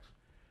fish stocks.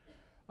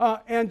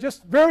 And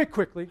just very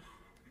quickly,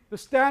 the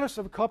status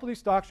of a couple of these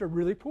stocks are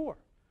really poor.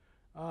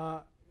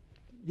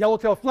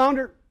 Yellowtail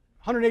flounder,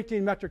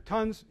 118 metric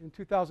tons in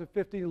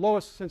 2015,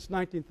 lowest since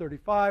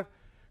 1935.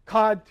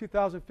 Cod,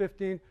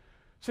 2015,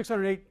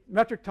 608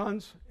 metric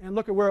tons. And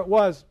look at where it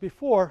was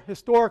before,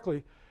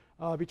 historically,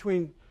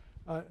 between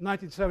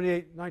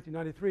 1978 and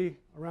 1993,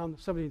 around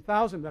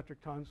 17,000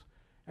 metric tons,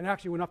 and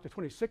actually went up to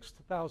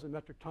 26,000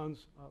 metric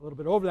tons, a little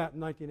bit over that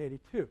in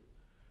 1982.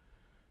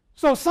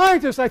 So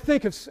scientists, I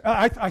think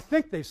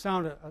they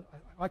sound,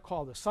 I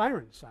call the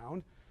siren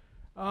sound.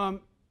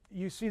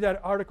 You see that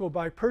article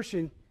by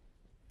Pershing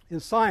in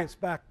Science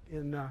back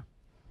in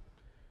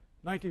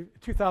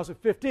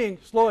 2015,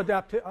 slow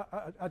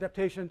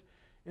adaptation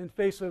in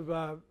face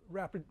of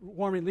rapid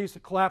warming leads to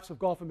collapse of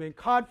Gulf of Maine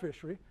cod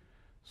fishery.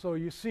 So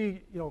you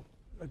see,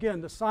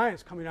 again, the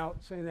science coming out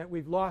saying that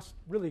we've lost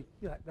really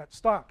that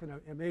stock in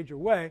a major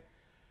way.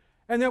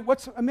 And then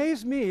what's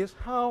amazed me is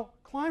how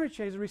climate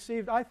change has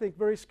received, I think,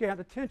 very scant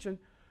attention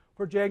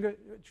for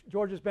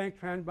Georges Bank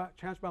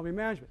transboundary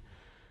management.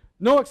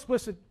 No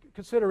explicit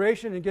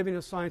consideration in giving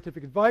us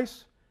scientific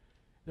advice.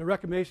 The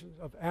recommendation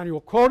of annual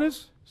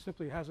quotas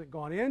simply hasn't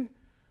gone in.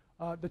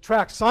 The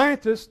track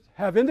scientists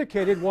have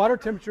indicated water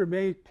temperature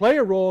may play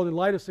a role in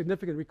light of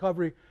significant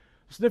recovery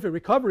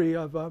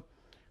of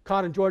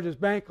cod in Georges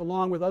Bank,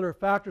 along with other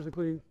factors,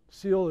 including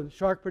seal and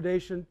shark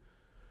predation.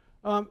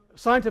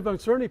 Scientific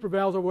uncertainty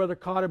prevails over whether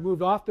cod have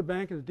moved off the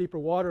bank into deeper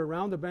water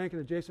around the bank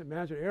and adjacent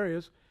management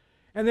areas.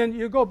 And then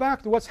you go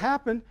back to what's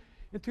happened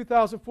in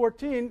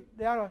 2014.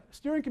 They had a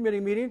steering committee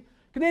meeting.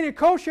 Canadian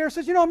co-chair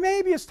says,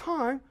 maybe it's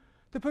time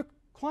to put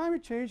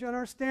climate change on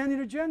our standing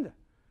agenda.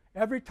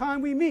 Every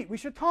time we meet, we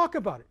should talk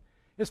about it.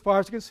 As far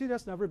as you can see,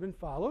 that's never been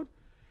followed.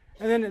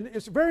 And then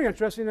it's very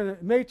interesting, in the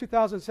May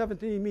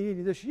 2017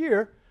 meeting this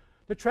year,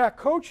 the track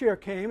co-chair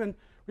came and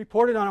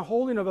reported on a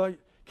holding of a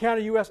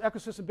Canada-U.S.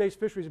 ecosystem-based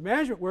fisheries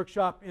management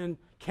workshop in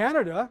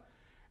Canada.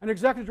 And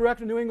executive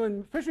director of New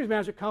England Fisheries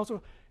Management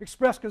Council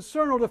expressed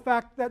concern over the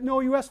fact that no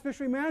U.S.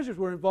 fishery managers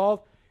were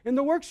involved in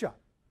the workshop.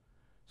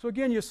 So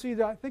again, you see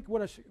that I think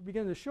what I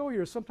begin to show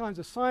here is sometimes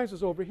the science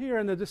is over here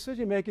and the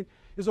decision making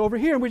is over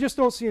here, and we just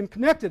don't see them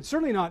connected.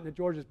 Certainly not in the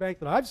Georges Bank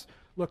that I've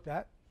looked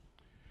at.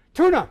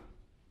 Tuna.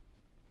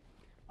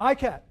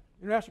 ICAT,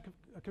 International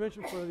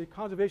Convention for the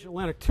Conservation of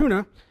Atlantic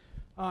Tuna,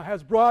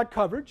 has broad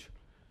coverage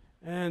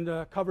and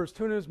covers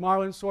tunas,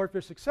 marlins,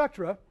 swordfish,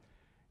 etc.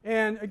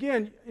 And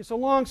again, it's a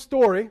long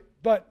story,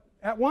 but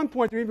at one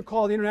point they're even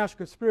called the International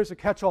Conspiracy to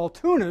Catch All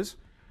Tunas.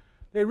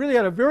 They really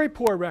had a very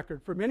poor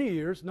record for many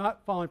years,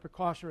 not following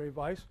precautionary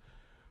advice.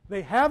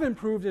 They have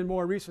improved in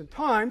more recent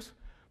times,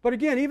 but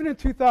again, even in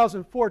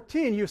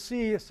 2014, you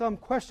see some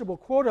questionable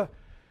quota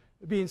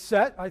being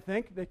set, I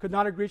think. They could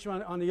not agree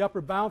on the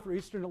upper bound for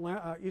Eastern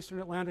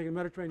Atlantic and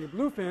Mediterranean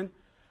bluefin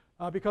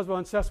because of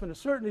assessment of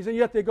certainties, and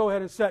yet they go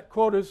ahead and set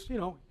quotas.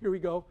 Here we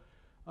go,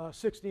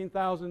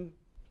 16,000,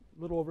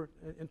 little over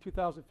in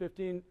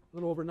 2015, a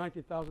little over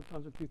 19,000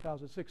 tons in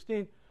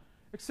 2016.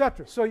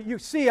 Etc. So you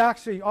see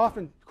actually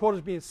often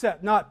quotas being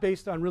set not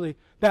based on really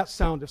that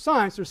sound of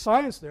science. There's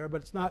science there,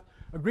 but it's not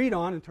agreed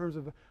on in terms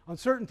of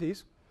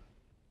uncertainties.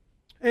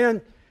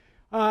 And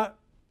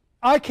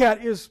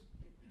ICAT is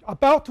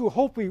about to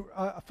hopefully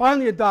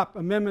finally adopt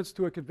amendments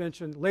to a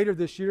convention later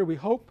this year, we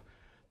hope,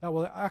 that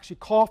will actually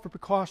call for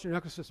precautionary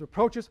ecosystem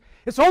approaches.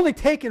 It's only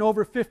taken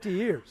over 50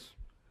 years,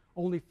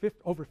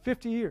 over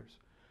 50 years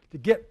to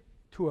get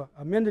to an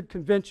amended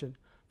convention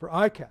for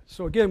ICAT.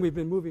 So again, we've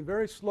been moving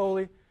very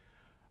slowly.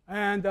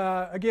 And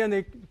again,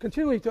 they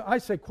continually,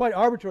 I'd say, quite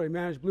arbitrarily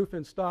manage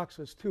bluefin stocks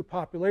as two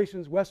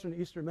populations, Western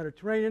and Eastern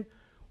Mediterranean,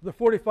 with a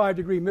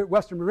 45-degree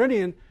Western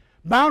meridian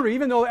boundary,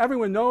 even though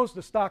everyone knows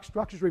the stock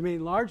structures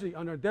remain largely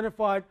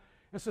unidentified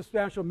and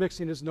substantial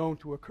mixing is known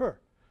to occur.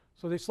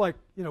 So it's like,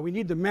 we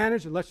need to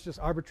manage and let's just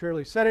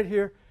arbitrarily set it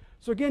here.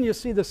 So again, you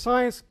see the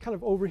science kind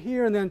of over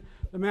here and then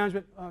the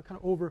management kind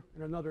of over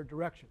in another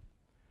direction.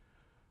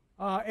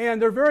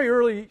 And they're very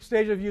early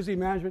stages of using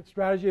management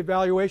strategy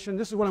evaluation.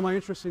 This is one of my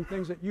interesting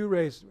things that you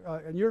raised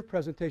in your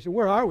presentation.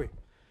 Where are we?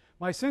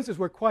 My sense is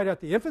we're quite at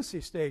the infancy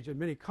stage in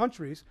many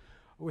countries,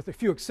 with a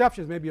few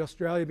exceptions, maybe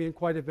Australia being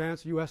quite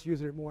advanced, the U.S.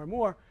 using it more and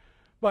more.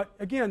 But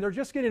again, they're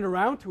just getting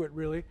around to it,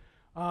 really.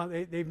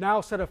 They've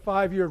now set a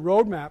 5-year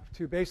roadmap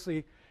to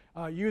basically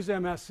use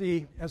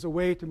MSC as a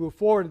way to move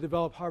forward and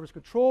develop harvest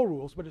control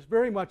rules, but it's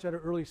very much at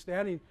an early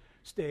standing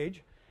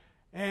stage.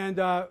 And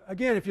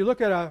again, if you look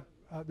at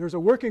there's a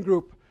working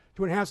group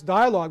to enhance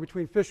dialogue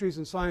between fisheries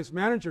and science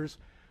managers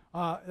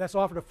that's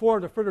offered a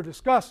forum to further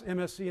discuss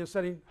MSC and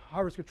setting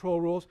harvest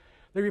control rules.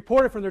 They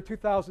reported from their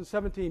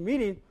 2017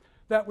 meeting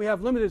that we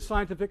have limited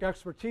scientific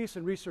expertise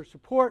and research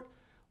support,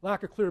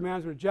 lack of clear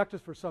management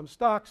objectives for some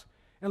stocks,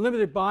 and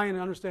limited buy-in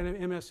and understanding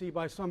of MSC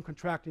by some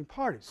contracting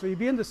parties. So you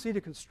begin to see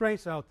the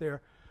constraints out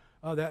there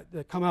that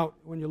come out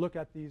when you look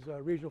at these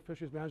regional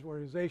fisheries management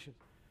organizations.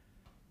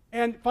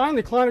 And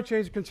finally, climate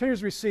change continues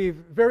to receive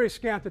very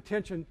scant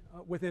attention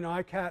within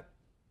ICAT.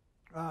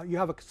 You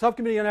have a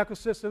subcommittee on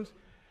ecosystems.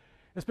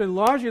 It's been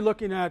largely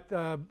looking at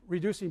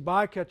reducing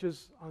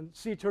bycatches on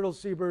sea turtles,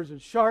 seabirds,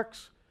 and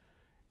sharks.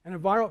 And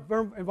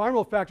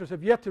environmental factors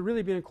have yet to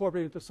really be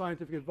incorporated into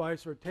scientific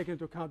advice or taken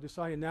into account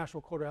deciding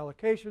national quota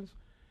allocations.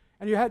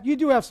 And you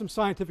do have some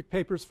scientific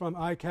papers from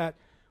ICAT,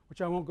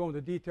 which I won't go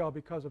into detail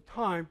because of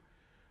time.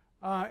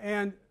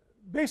 And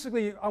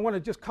basically, I want to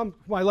just come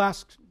to my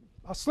last.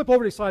 I'll slip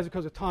over these slides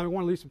because of time. I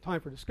want to leave some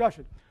time for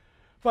discussion.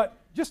 But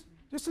just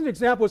an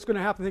example of what's going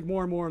to happen, I think,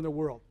 more and more in the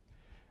world.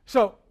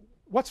 So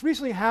what's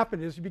recently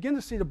happened is you begin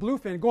to see the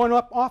bluefin going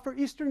up off of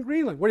eastern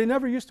Greenland, where they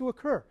never used to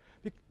occur.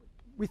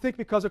 We think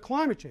because of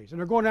climate change. And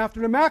they're going after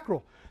the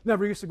mackerel.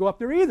 Never used to go up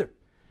there either.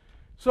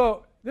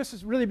 So this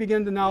is really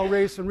beginning to now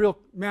raise some real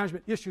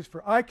management issues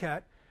for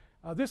ICAT.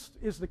 This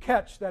is the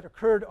catch that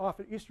occurred off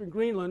of eastern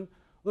Greenland,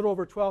 a little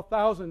over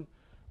 12,000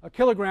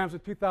 kilograms in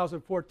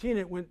 2014.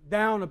 It went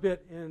down a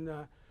bit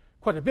in,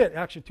 quite a bit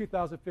actually,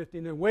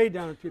 2015, then way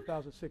down in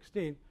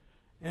 2016.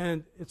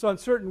 And it's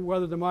uncertain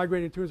whether the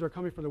migrating tunas are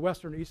coming from the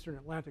western and eastern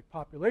Atlantic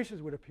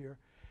populations, would appear.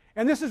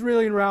 And this is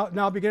really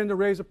now beginning to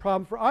raise a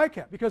problem for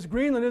ICAT, because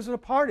Greenland isn't a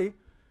party.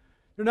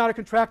 They're not a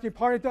contracting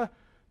party to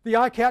the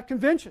ICAT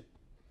Convention.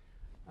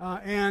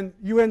 And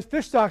UN's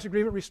Fish Stocks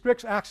Agreement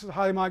restricts access to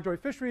highly migratory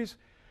fisheries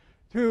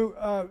to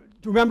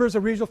members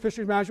of regional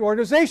fisheries management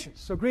organizations.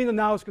 So Greenland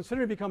now is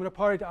considering becoming a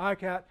party to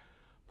ICAT,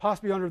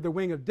 possibly under the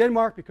wing of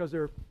Denmark, because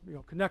they're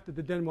connected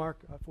to Denmark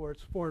for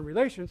its foreign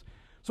relations.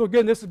 So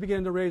again, this is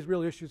beginning to raise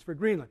real issues for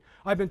Greenland.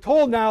 I've been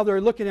told now they're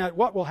looking at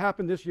what will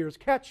happen this year's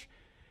catch.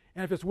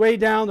 And if it's way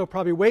down, they'll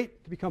probably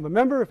wait to become a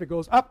member. If it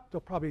goes up,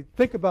 they'll probably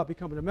think about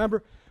becoming a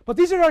member. But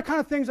these are the kind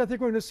of things I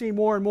think we're going to see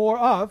more and more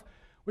of,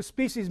 with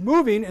species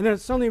moving, and then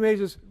it suddenly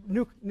raises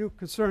new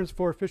concerns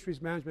for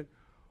fisheries management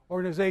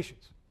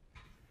organizations.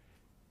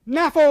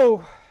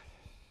 NAFO,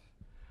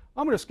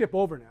 I'm going to skip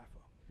over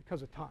NAFO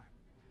because of time.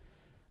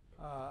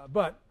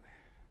 But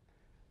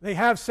they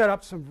have set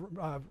up some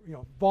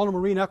vulnerable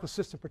marine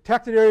ecosystem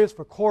protected areas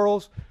for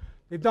corals.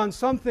 They've done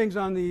some things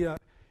on the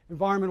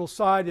environmental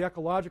side, the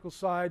ecological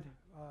side,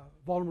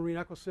 vulnerable marine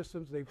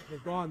ecosystems.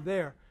 They've gone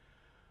there.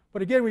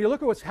 But again, when you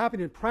look at what's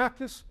happening in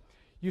practice,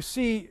 you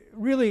see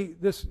really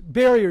this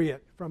barrier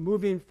yet from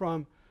moving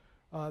from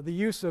the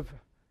use of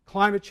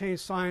climate change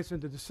science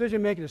into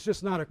decision making. It's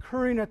just not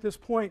occurring at this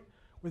point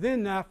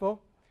within NAFO.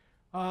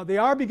 They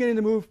are beginning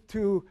to move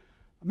to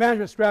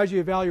management strategy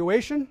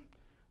evaluation.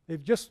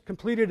 They've just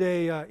completed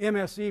a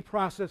MSE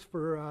process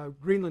for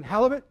Greenland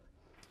halibut.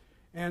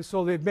 And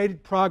so they've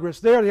made progress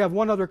there. They have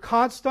one other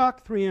cod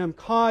stock, 3M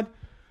cod,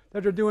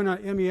 that they're doing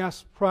an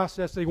MES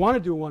process. They want to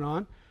do one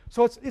on.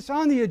 So it's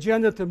on the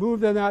agenda to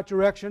move in that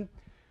direction.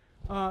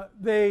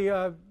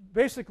 They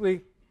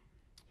basically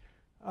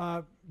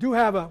do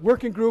have a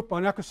working group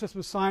on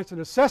ecosystem science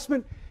and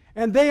assessment,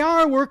 and they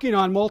are working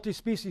on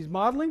multi-species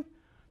modeling.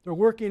 They're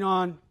working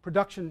on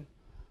production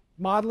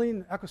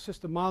modeling,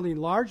 ecosystem modeling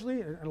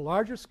largely, at a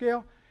larger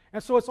scale.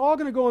 And so it's all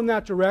going to go in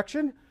that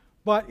direction,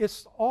 but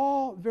it's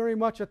all very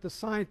much at the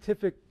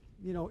scientific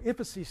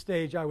infancy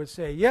stage, I would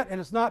say, yet,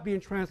 and it's not being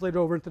translated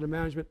over into the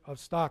management of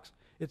stocks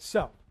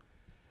itself.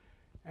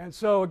 And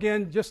so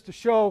again, just to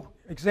show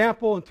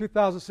example, in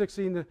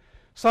 2016, the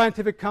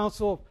Scientific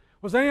Council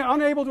was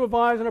unable to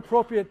advise an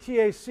appropriate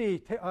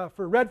TAC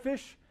for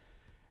redfish,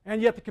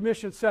 and yet the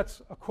Commission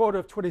sets a quota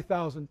of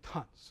 20,000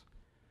 tons.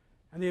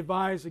 And they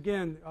advise,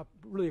 again,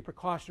 really a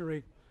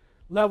precautionary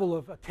level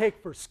of a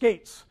take for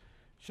skates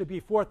should be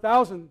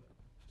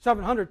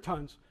 4,700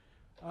 tons,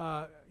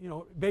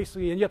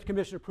 basically, and yet the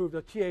Commission approved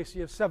a TAC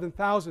of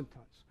 7,000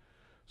 tons.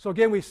 So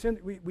again, we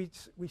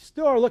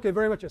still are looking at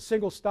very much a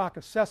single stock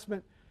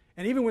assessment,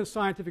 and even when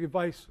scientific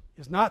advice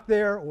is not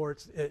there or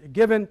it's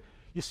given,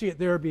 you see it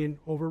there being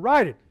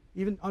overridden,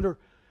 even under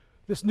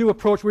this new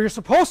approach where you're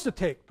supposed to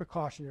take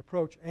precautionary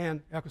approach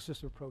and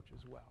ecosystem approach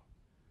as well.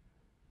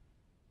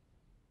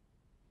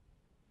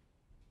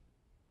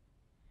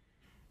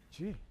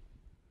 Gee,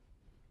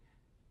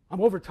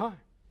 I'm over time.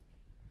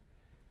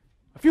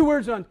 A few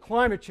words on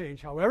climate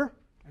change, however,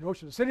 and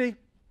ocean acidity.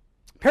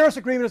 Paris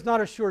Agreement is not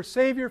a sure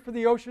savior for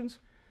the oceans.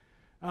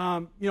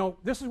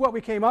 This is what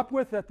we came up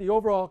with at the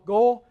overall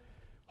goal,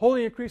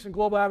 holding increase in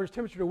global average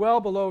temperature to well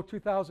below 2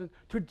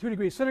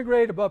 degrees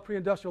centigrade above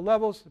pre-industrial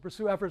levels to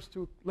pursue efforts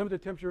to limit the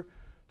temperature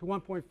to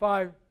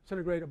 1.5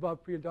 centigrade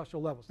above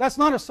pre-industrial levels. That's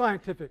not a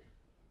scientific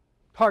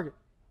target.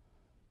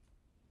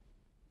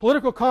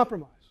 Political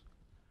compromise.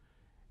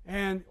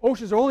 And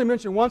oceans are only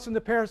mentioned once in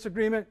the Paris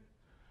Agreement.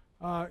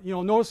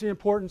 Notice the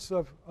importance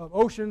of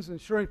oceans,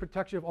 ensuring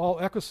protection of all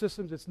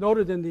ecosystems. It's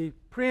noted in the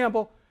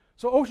preamble.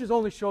 So oceans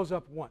only shows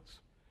up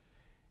once.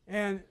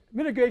 And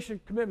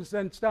mitigation commitments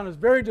then down as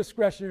very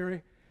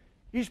discretionary.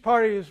 Each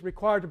party is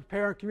required to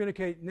prepare and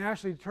communicate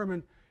nationally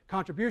determined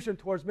contribution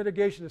towards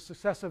mitigation of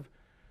successive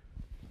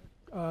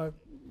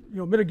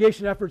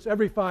mitigation efforts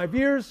every 5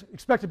 years.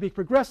 Expect to be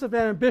progressive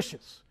and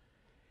ambitious.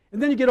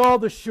 And then you get all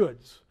the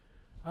shoulds.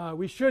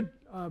 We should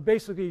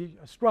basically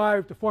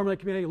strive to formulate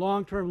community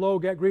long-term low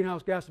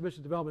greenhouse gas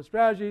emission development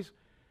strategies,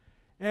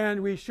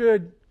 and we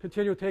should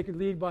continue taking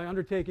lead by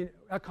undertaking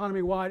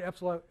economy-wide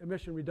absolute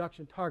emission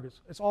reduction targets.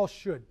 It's all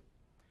should.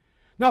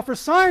 Now for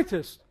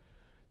scientists,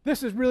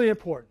 this is really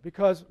important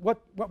because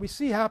what we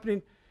see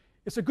happening,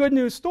 it's a good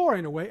news story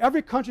in a way.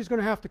 Every country is going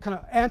to have to kind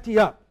of ante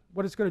up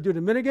what it's going to do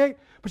to mitigate,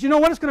 but you know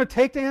what it's going to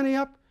take to ante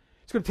up?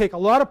 It's going to take a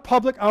lot of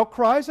public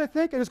outcries, I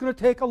think, and it's going to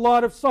take a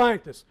lot of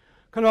scientists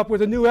come up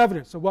with a new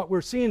evidence of what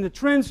we're seeing. The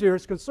trends here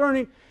is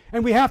concerning,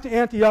 and we have to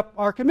ante up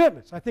our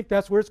commitments. I think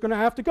that's where it's going to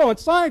have to go, and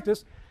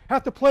scientists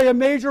have to play a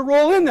major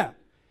role in that,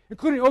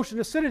 including ocean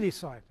acidity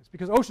scientists,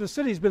 because ocean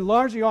acidity has been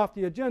largely off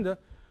the agenda,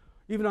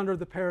 even under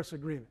the Paris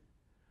Agreement.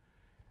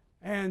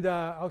 And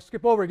I'll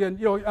skip over again.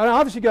 And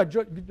obviously you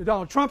got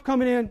Donald Trump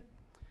coming in,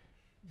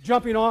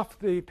 jumping off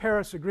the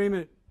Paris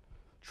Agreement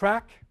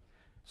track.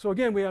 So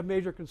again, we have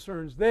major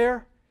concerns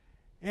there.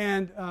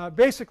 And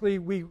basically,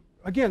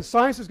 again,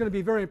 science is going to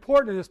be very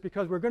important in this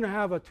because we're going to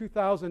have a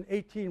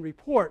 2018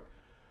 report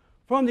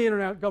from the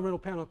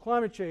Intergovernmental Panel on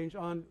Climate Change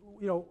on,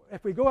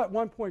 if we go at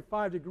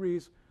 1.5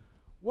 degrees,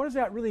 what does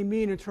that really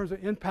mean in terms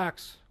of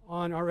impacts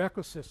on our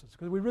ecosystems?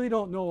 Because we really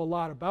don't know a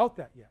lot about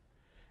that yet.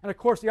 And of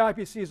course, the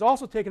IPCC has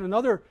also taken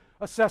another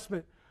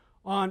assessment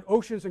on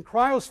oceans and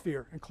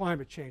cryosphere and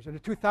climate change in the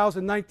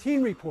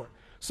 2019 report.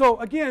 So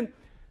again,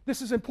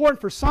 this is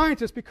important for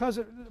scientists because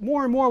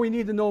more and more we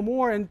need to know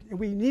more, and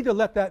we need to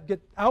let that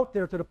get out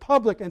there to the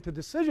public and to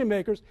decision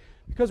makers,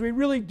 because we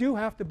really do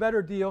have to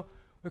better deal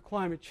with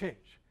climate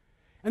change.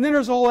 And then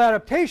there's the whole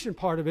adaptation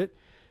part of it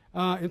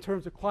in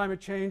terms of climate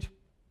change.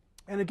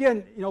 And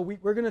again,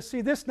 we're going to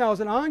see this now as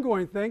an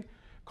ongoing thing.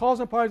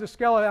 Calls on parties to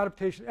scale out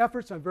adaptation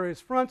efforts on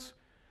various fronts.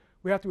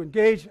 We have to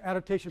engage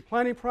adaptation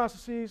planning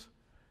processes,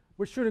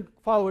 which should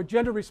follow a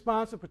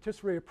gender-responsive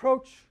participatory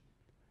approach,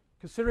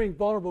 considering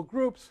vulnerable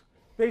groups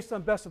based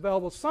on best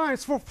available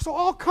science. So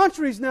all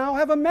countries now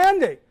have a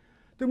mandate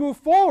to move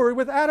forward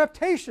with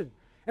adaptation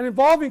and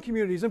involving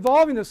communities,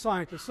 involving the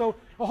scientists. So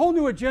a whole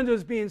new agenda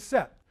is being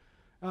set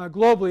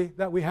globally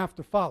that we have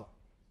to follow.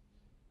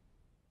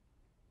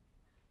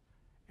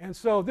 And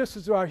so this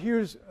is our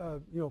here's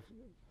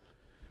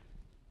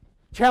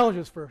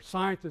challenges for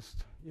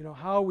scientists.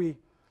 How we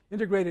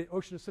integrated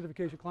ocean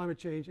acidification, climate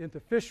change into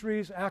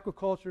fisheries,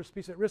 aquaculture,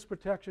 species at risk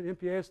protection,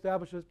 MPA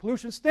establishments,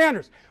 pollution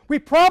standards. We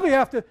probably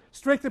have to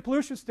strengthen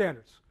pollution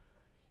standards,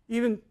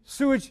 even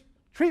sewage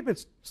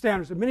treatment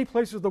standards in many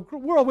places of the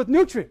world with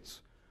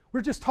nutrients. We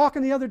were just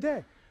talking the other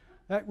day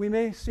that we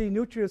may see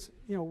nutrients,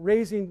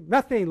 raising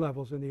methane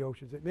levels in the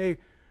oceans. It may,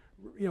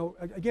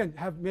 again,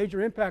 have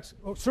major impacts.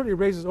 Certainly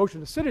raises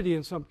ocean acidity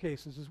in some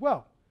cases as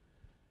well.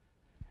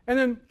 And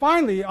then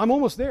finally, I'm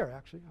almost there,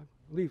 actually. I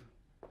believe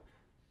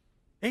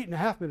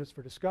 8.5 minutes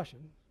for discussion.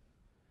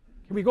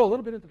 Can we go a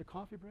little bit into the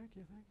coffee break,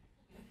 you think?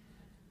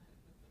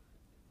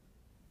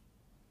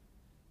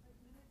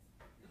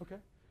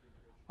 Okay.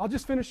 I'll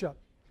just finish up.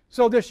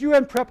 So this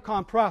UN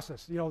PrepCom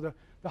process, the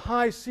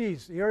high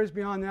seas, the areas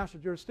beyond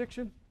national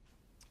jurisdiction.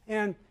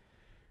 And,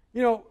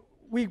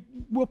 we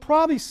will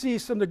probably see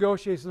some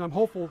negotiations. I'm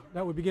hopeful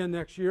that will begin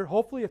next year.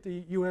 Hopefully, if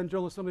the UN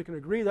General Assembly can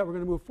agree that we're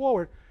going to move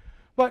forward.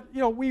 But,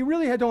 we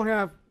really don't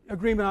have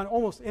agreement on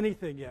almost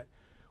anything yet.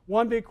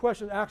 One big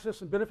question is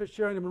access and benefit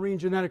sharing of marine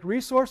genetic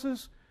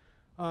resources.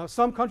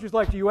 Some countries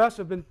like the US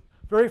have been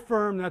very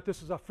firm that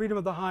this is a freedom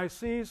of the high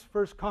seas,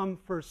 first come,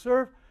 first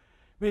serve.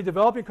 Many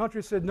developing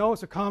countries said no,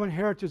 it's a common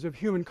heritage of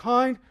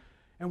humankind,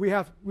 and we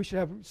should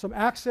have some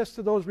access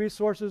to those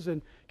resources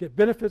and get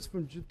benefits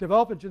from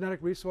developing genetic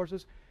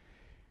resources.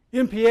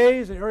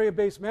 MPAs and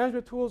area-based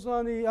management tools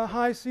on the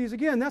high seas,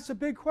 again, that's a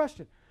big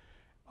question.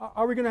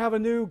 Are we going to have a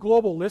new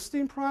global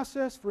listing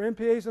process for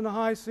MPAs in the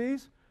high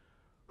seas?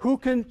 Who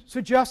can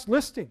suggest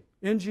listing?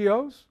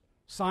 NGOs?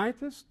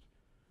 Scientists?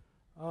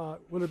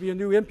 Will there be a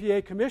new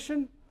MPA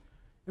commission?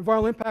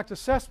 Environmental impact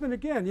assessment?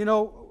 Again,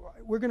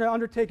 we're going to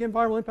undertake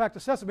environmental impact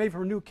assessment, maybe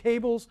for new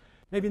cables,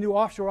 maybe new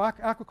offshore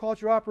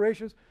aquaculture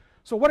operations.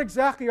 So what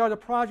exactly are the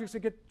projects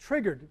that get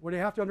triggered where they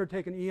have to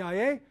undertake an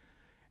EIA?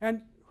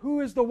 And who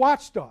is the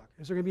watchdog?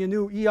 Is there going to be a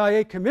new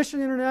EIA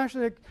commission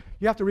internationally that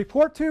you have to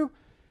report to?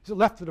 Is it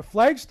left to the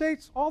flag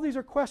states? All these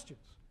are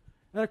questions.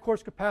 And of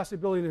course, capacity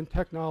building and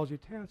technology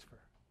transfer.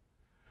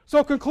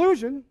 So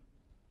conclusion,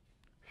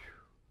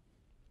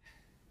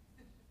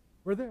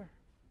 we're there.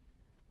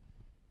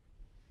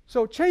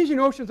 So changing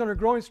oceans under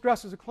growing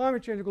stresses of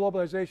climate change and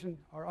globalization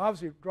are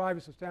obviously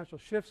driving substantial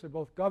shifts in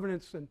both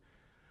governance and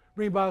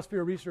marine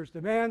biosphere research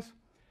demands.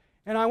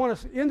 And I want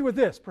to end with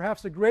this.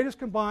 Perhaps the greatest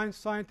combined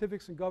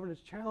scientific and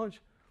governance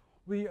challenge,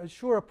 we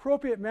ensure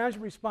appropriate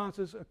management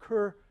responses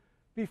occur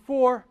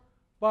before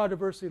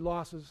biodiversity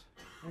losses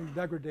and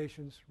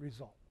degradations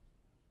result.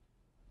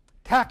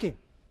 Tacking.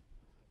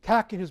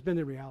 Tacking has been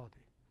the reality.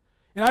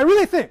 And I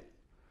really think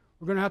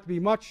we're going to have to be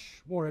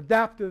much more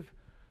adaptive,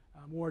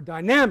 more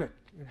dynamic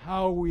in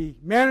how we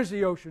manage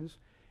the oceans.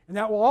 And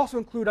that will also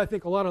include, I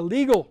think, a lot of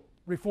legal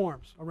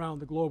reforms around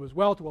the globe as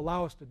well to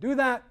allow us to do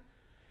that.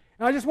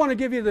 And I just want to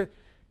give you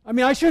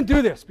I shouldn't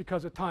do this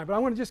because of time, but I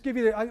want to just give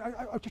you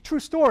a true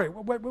story.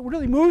 What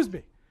really moves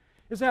me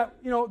is that,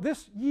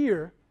 this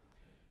year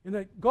in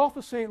the Gulf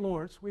of St.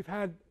 Lawrence, we've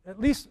had at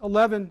least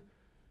 11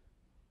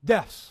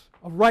 deaths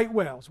of right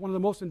whales, one of the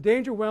most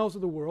endangered whales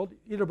of the world,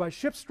 either by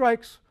ship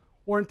strikes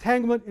or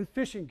entanglement in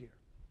fishing gear.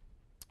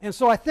 And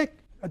so I think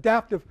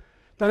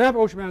dynamic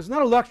ocean management is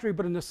not a luxury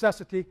but a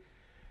necessity.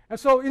 And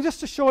so just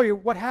to show you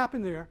what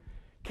happened there,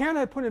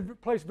 Canada had put in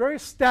place very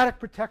static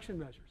protection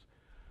measures.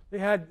 They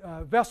had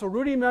vessel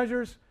routing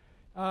measures.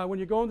 When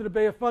you go into the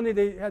Bay of Fundy,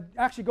 they had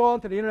actually gone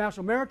to the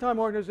International Maritime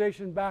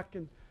Organization back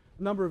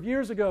a number of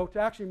years ago to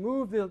actually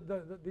move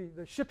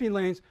the shipping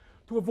lanes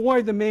to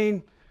avoid the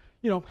main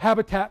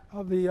habitat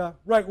of the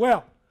right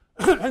whale.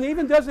 And they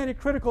even designated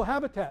critical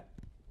habitat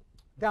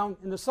down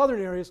in the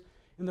southern areas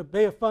in the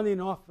Bay of Fundy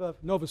and off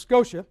of Nova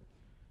Scotia.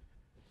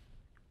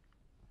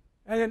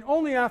 And then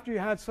only after you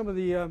had some of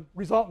the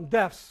resultant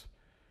deaths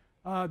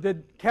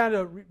did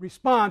Canada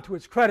respond to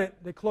its credit.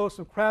 They closed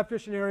some crab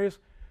fishing areas.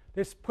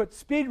 They put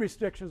speed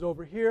restrictions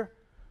over here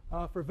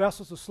for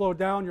vessels to slow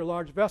down, your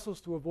large vessels,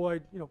 to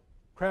avoid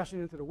crashing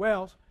into the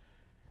whales.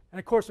 And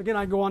of course, again,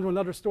 I go on to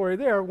another story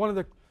there. One of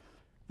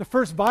the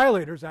first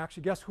violators,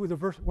 actually, guess who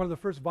one of the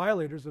first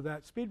violators of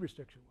that speed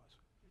restriction was?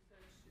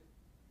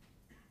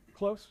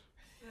 Close?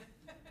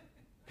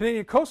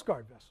 Canadian Coast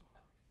Guard vessel.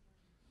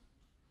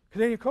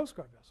 Canadian Coast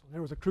Guard vessel.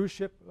 There was a cruise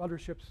ship, other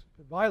ships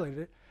that violated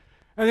it.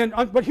 And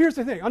then, but here's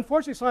the thing.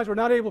 Unfortunately, scientists were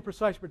not able to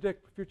precisely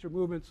predict future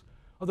movements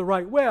of the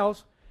right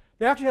whales.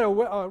 They actually had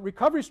a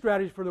recovery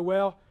strategy for the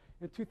whale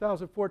in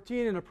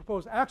 2014 and a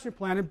proposed action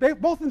plan. And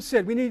both of them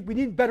said, we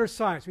need better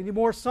science. We need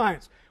more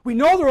science. We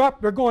know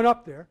they're going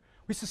up there.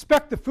 We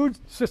suspect the food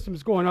system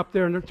is going up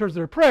there in terms of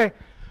their prey.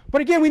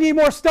 But again, we need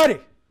more study.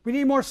 We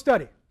need more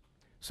study.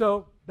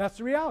 So that's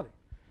the reality.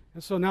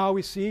 And so now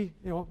we see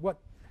what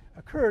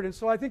occurred. And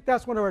so I think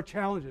that's one of our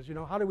challenges.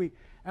 How do we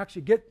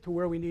actually get to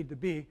where we need to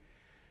be?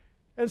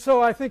 And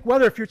so I think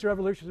whether future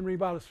evolution in marine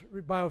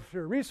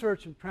biosphere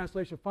research and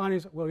translation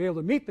findings will be able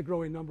to meet the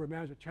growing number of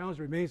management challenges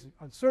remains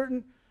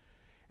uncertain.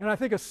 And I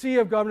think a sea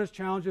of governance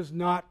challenges is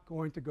not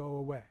going to go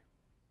away.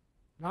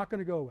 Not going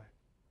to go away.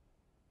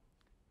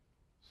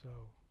 So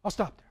I'll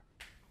stop there.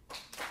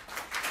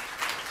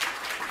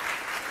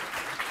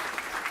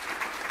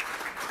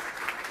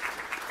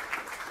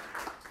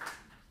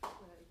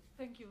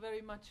 Thank you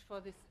very much for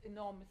this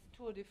enormous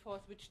tour de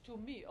force, which to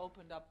me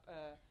opened up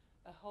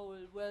a whole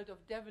world of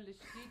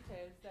devilish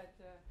details that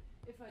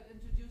if I'd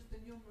introduced the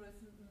numerous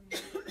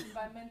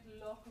environmental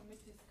law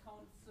committees,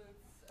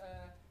 councils,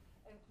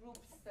 and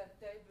groups that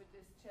David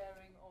is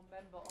chairing or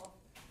member of,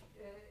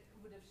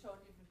 would have shown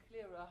even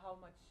clearer how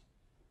much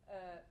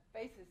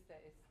basis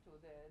there is to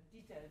the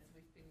details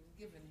we've been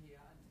given here,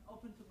 and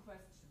open to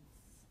questions.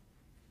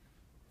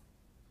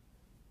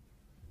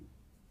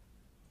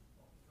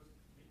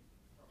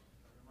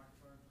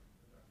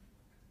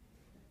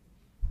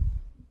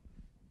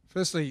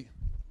 Firstly,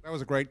 that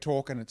was a great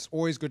talk, and it's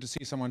always good to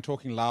see someone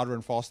talking louder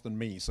and faster than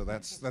me, so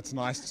that's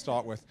nice to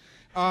start with.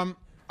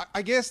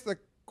 I guess the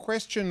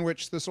question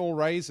which this all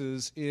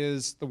raises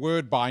is the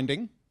word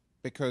binding,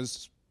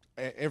 because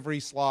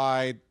every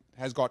slide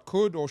has got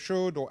could or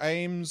should or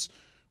aims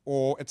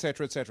or et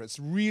cetera, et cetera. It's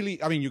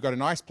really, I mean, you go to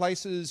nice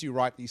places, you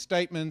write these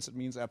statements, it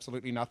means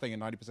absolutely nothing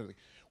and 90% of the.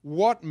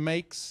 What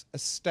makes a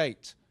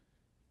state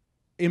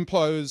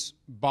impose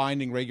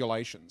binding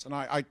regulations? And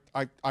I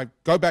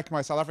go back to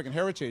my South African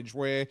heritage,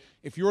 where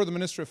if you're the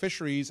Minister of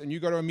Fisheries and you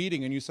go to a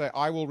meeting and you say,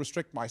 I will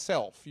restrict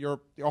myself, your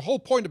whole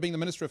point of being the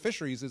Minister of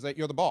Fisheries is that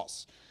you're the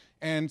boss.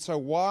 And so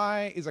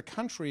why is a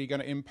country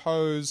going to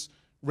impose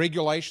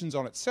regulations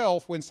on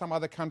itself when some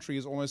other country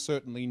is almost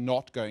certainly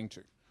not going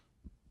to?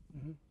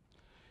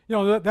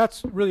 Mm-hmm.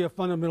 That's really a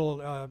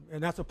fundamental,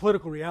 and that's a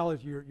political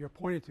reality you're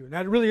pointing to. And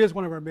that really is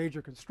one of our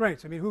major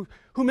constraints. I mean,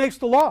 who makes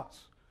the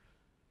laws?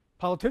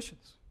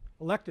 Politicians,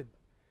 elected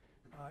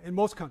in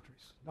most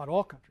countries, not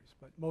all countries,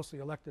 but mostly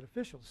elected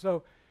officials.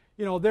 So,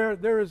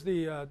 there is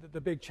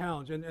the big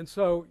challenge, and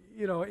so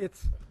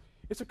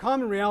it's a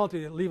common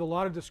reality that leave a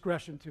lot of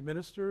discretion to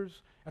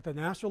ministers at the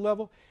national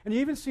level, and you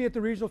even see at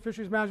the regional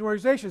fisheries management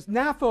organizations.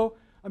 NAFO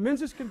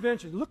amends its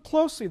convention. Look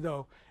closely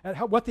though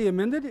at what they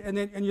amended,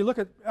 and you look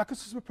at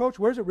ecosystem approach.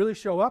 Where does it really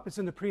show up? It's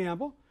in the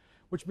preamble,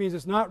 which means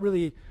it's not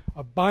really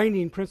a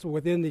binding principle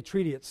within the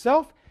treaty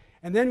itself.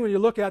 And then when you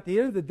look at the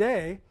end of the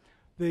day,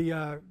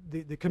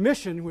 the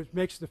commission, which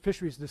makes the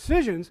fisheries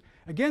decisions,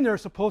 again, they're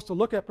supposed to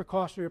look at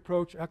precautionary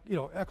approach,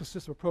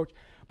 ecosystem approach.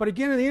 But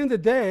again, at the end of the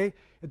day,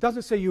 it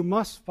doesn't say you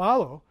must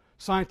follow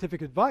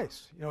scientific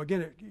advice.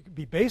 Again, it can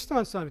be based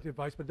on scientific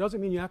advice, but it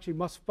doesn't mean you actually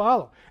must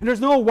follow. And there's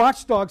no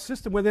watchdog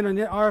system within an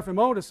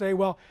RFMO to say,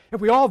 well,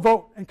 if we all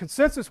vote and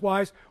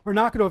consensus-wise, we're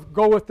not going to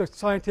go with the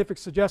scientific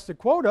suggested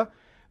quota,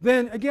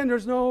 then again,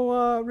 there's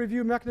no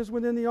review mechanism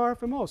within the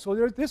RFMO.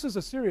 So this is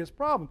a serious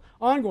problem,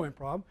 ongoing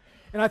problem.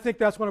 And I think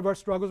that's one of our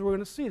struggles we're going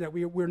to see, that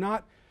we're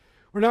not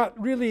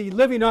really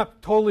living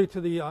up totally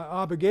to the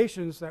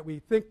obligations that we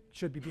think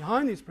should be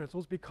behind these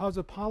principles because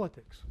of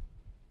politics.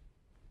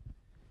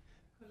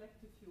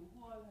 Collective view.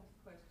 Who all has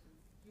questions?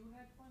 You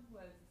had one? Who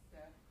else is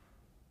there?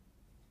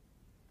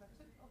 That's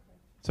it? Okay.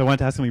 So I wanted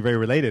to ask something very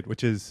related,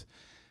 which is,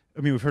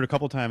 I mean, we've heard a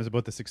couple times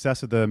about the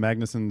success of the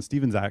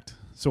Magnuson-Stevens Act.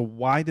 So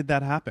why did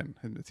that happen?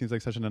 It seems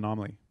like such an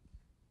anomaly.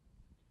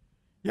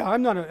 Yeah,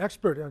 I'm not an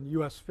expert on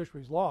U.S.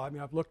 fisheries law. I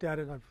mean, I've looked at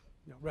it, I've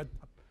read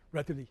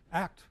through the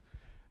act.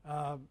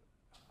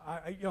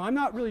 I'm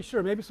not really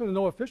sure. Maybe some of the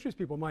NOAA fisheries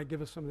people might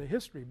give us some of the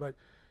history, but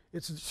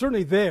it's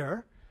certainly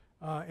there,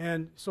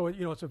 and so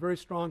it's a very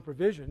strong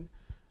provision.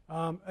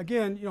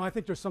 Again, I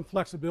think there's some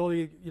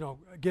flexibility,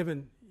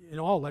 given in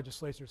all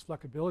legislation. There's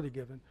flexibility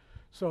given.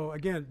 So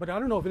again, but I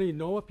don't know if any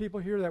NOAA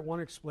people here that want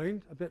to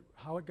explain a bit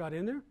how it got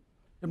in there.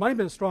 It might have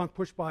been a strong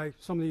push by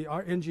some of the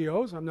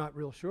NGOs. I'm not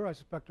real sure. I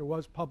suspect there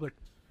was public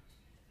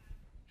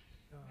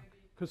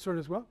concern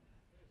as well.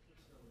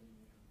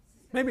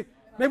 Maybe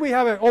we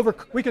have it over.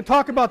 We can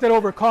talk about that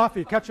over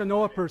coffee. Catch a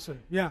NOAA person.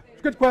 Yeah, it's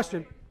a good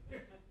question.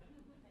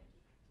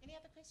 Any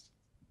other questions?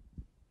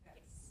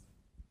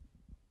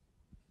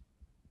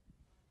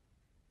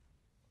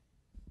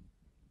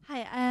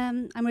 Hi,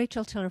 I'm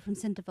Rachel Tiller from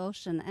Scent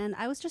Devotion, and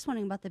I was just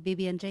wondering about the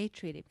BB&J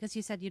treaty, because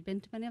you said you'd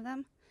been to many of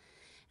them.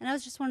 And I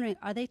was just wondering,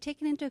 are they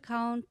taking into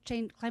account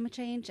climate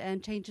change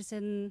and changes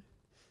in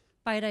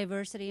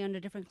biodiversity under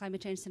different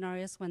climate change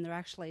scenarios when they're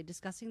actually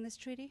discussing this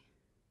treaty?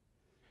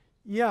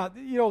 Yeah,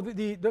 you know,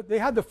 they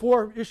had the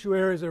 4 issue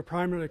areas they're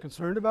primarily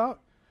concerned about,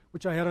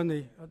 which I had on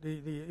the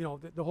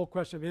whole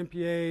question of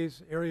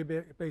MPAs,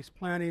 area-based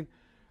planning,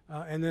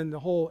 and then the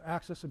whole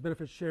access and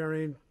benefit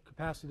sharing,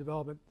 capacity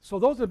development. So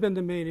those have been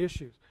the main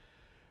issues.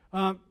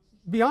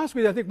 Be honest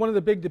with you, I think one of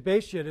the big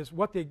debates yet is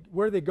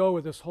where they go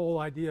with this whole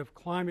idea of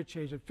climate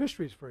change and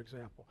fisheries, for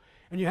example.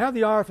 And you have the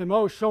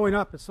RFMO showing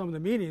up at some of the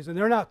meetings, and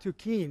they're not too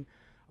keen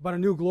about a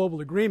new global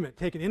agreement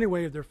taking any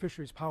way of their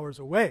fisheries powers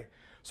away.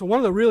 So one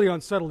of the really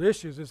unsettled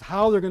issues is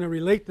how they're going to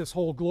relate this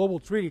whole global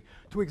treaty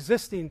to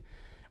existing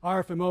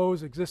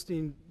RFMOs,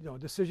 existing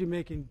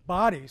decision-making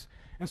bodies.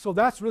 And so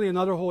that's really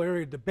another whole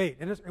area of debate.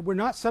 And we're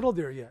not settled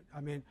there yet.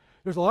 I mean,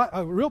 there's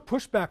a real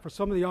pushback for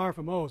some of the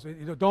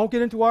RFMOs. Don't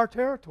get into our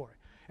territory.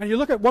 And you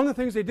look at one of the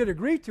things they did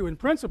agree to in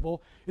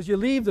principle is you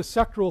leave the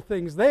sectoral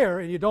things there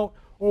and you don't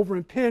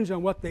over-impinge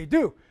on what they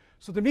do.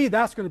 So to me,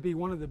 that's going to be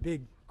one of the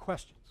big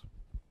questions.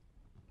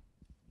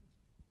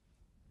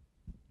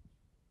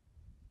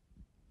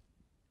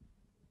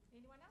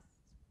 Anyone else?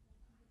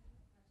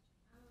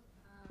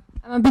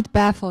 I'm a bit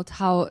baffled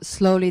how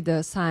slowly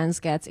the science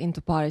gets into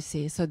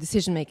policy, so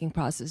decision-making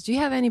process. Do you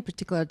have any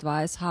particular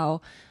advice how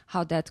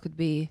that could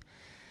be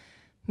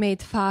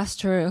made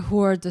faster? Who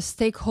are the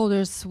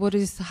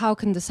stakeholders? How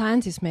can the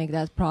scientists make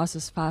that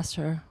process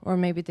faster? Or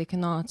maybe they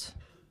cannot?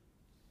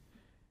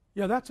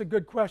 Yeah, that's a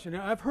good question.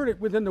 I've heard it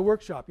within the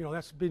workshop.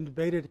 That's been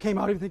debated. It came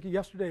out, I think,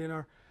 yesterday in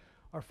our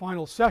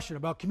final session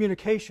about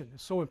communication.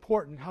 It's so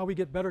important, how we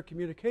get better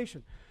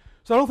communication.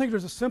 So I don't think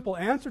there's a simple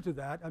answer to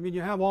that. I mean,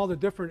 you have all the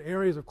different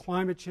areas of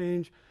climate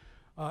change,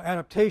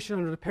 adaptation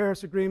under the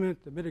Paris Agreement,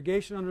 the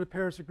mitigation under the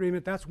Paris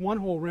Agreement. That's one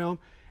whole realm.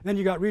 And then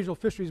you got regional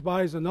fisheries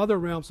bodies, another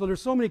realm. So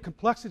there's so many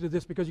complexities to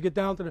this because you get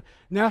down to the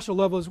national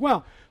level as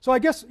well. So I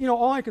guess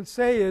all I can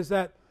say is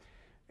that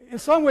in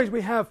some ways we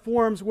have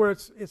forums where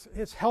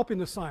it's helping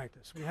the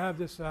scientists. We have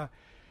this, the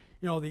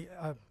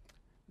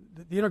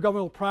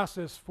intergovernmental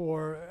process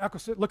for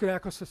look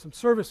at ecosystem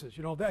services.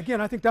 Again,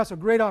 I think that's a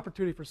great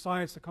opportunity for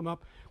science to come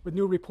up with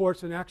new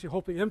reports and actually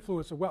hopefully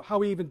influence how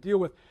we even deal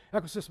with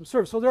ecosystem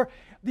service. So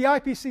the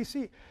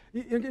IPCC,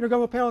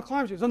 Intergovernmental Panel on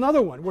Climate Change, is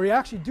another one where you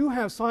actually do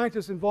have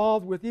scientists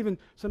involved with even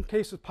some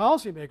cases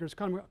policymakers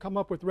come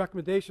up with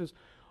recommendations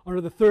under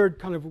the 3rd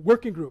kind of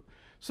working group.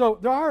 So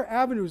there are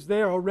avenues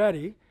there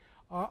already.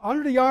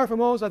 Under the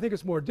RFMOs, I think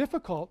it's more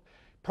difficult.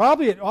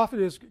 Probably it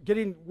often is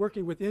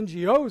working with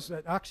NGOs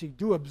that actually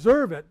do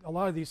observe a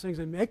lot of these things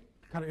and make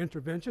kind of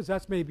interventions.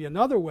 That's maybe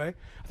another way.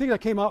 I think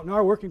that came out in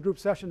our working group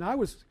session I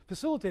was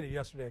facilitating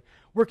yesterday,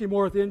 working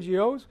more with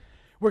NGOs,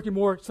 working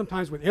more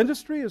sometimes with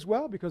industry as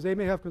well, because they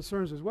may have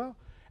concerns as well.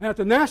 And at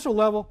the national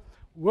level,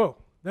 whoa,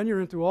 then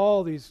you're into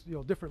all these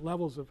different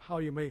levels of how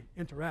you may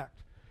interact.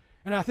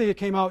 And I think it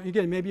came out,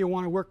 again, maybe you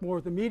want to work more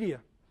with the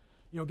media,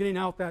 getting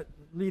out that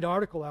lead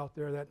article out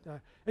there that,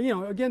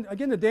 and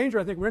again, the danger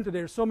I think we're in today,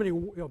 there's so many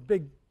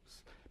big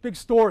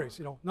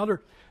stories.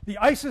 The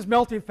ice is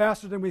melting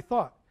faster than we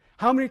thought.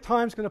 How many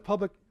times can the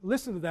public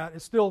listen to that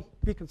and still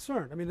be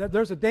concerned? I mean,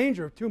 there's a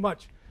danger of too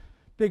much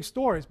big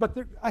stories, but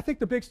I think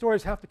the big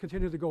stories have to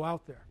continue to go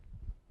out there.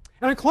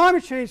 And on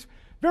climate change,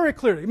 very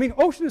clearly, I mean,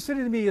 ocean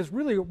acidity to me is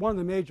really one of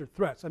the major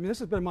threats. I mean, this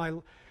has been my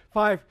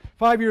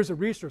five years of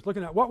research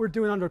looking at what we're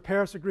doing under the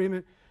Paris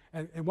Agreement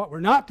and what we're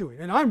not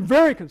doing. And I'm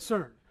very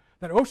concerned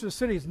that ocean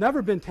acidity has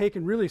never been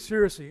taken really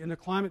seriously in the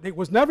climate. It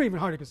was never even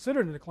hardly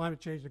considered in the climate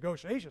change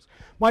negotiations.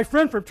 My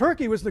friend from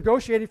Turkey was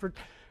negotiating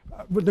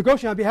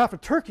on behalf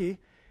of Turkey,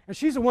 and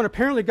she's the one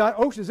apparently got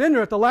oceans in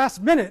there at the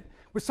last minute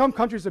with some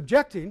countries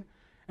objecting,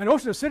 and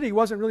ocean acidity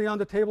wasn't really on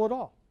the table at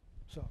all.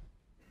 So.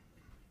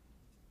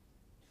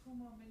 2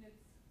 more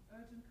minutes.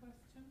 Urgent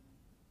question?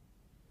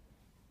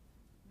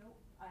 No,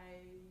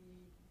 I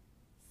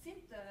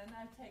sit there and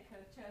I'll take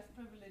her chair's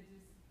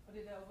privileges. Or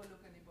did I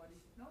overlook anybody?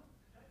 No?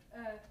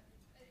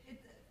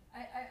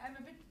 I'm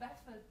a bit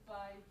baffled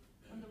by,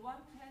 on the one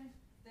hand,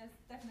 there's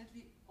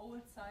definitely old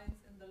science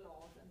in the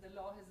law, and the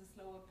law has a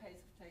slower pace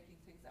of taking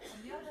things up.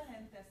 On the other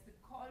hand, there's the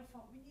call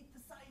for, we need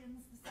the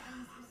science is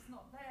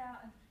not there.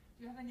 And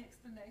do you have any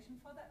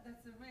explanation for that?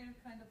 That's a real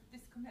kind of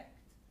disconnect.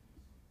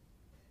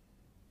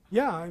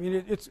 Yeah, I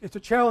mean, it's a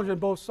challenge on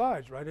both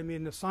sides, right? I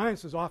mean, the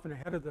science is often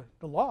ahead of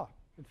the law,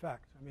 in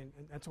fact. I mean,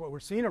 and that's what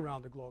we're seeing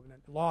around the globe,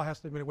 and the law has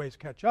to, in many ways,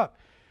 catch up.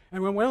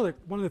 And one of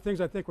the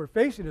things I think we're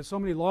facing is so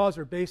many laws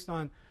are based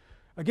on,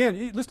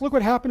 again, let's look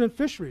what happened in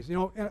fisheries.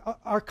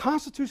 Our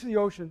Constitution of the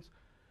Oceans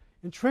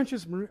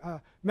entrenches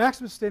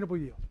maximum sustainable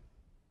yield.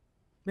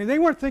 I mean, they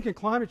weren't thinking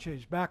climate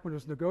change back when it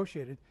was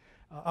negotiated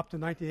up to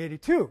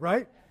 1982,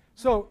 right?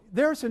 So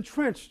there's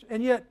entrenched,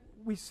 and yet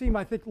we seem,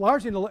 I think,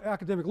 largely in the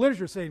academic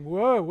literature saying,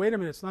 whoa, wait a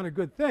minute, it's not a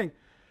good thing.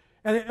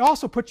 And it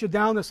also puts you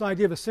down this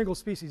idea of a single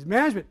species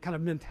management kind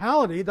of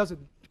mentality. It doesn't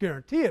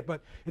guarantee it,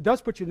 but it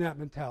does put you in that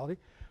mentality.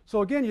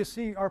 So again, you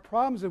see our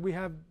problems that we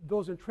have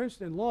those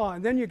entrenched in law,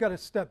 and then you've got to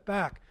step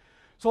back.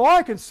 So all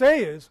I can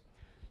say is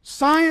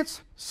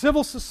science,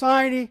 civil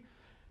society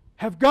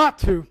have got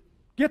to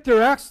get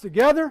their acts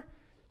together,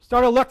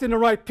 start electing the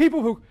right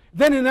people who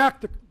then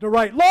enact the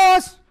right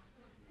laws.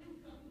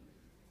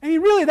 I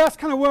mean, really, that's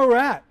kind of where we're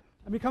at.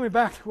 I mean, coming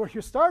back to where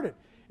you started.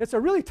 It's a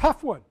really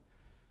tough one.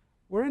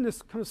 We're in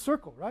this kind of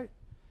circle, right?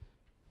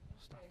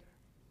 Okay.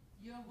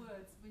 Your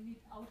words, we need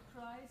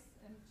outcries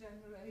and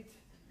generate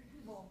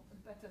more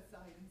and better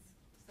science.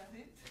 Is that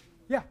it?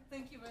 Yeah.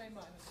 Thank you very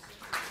much.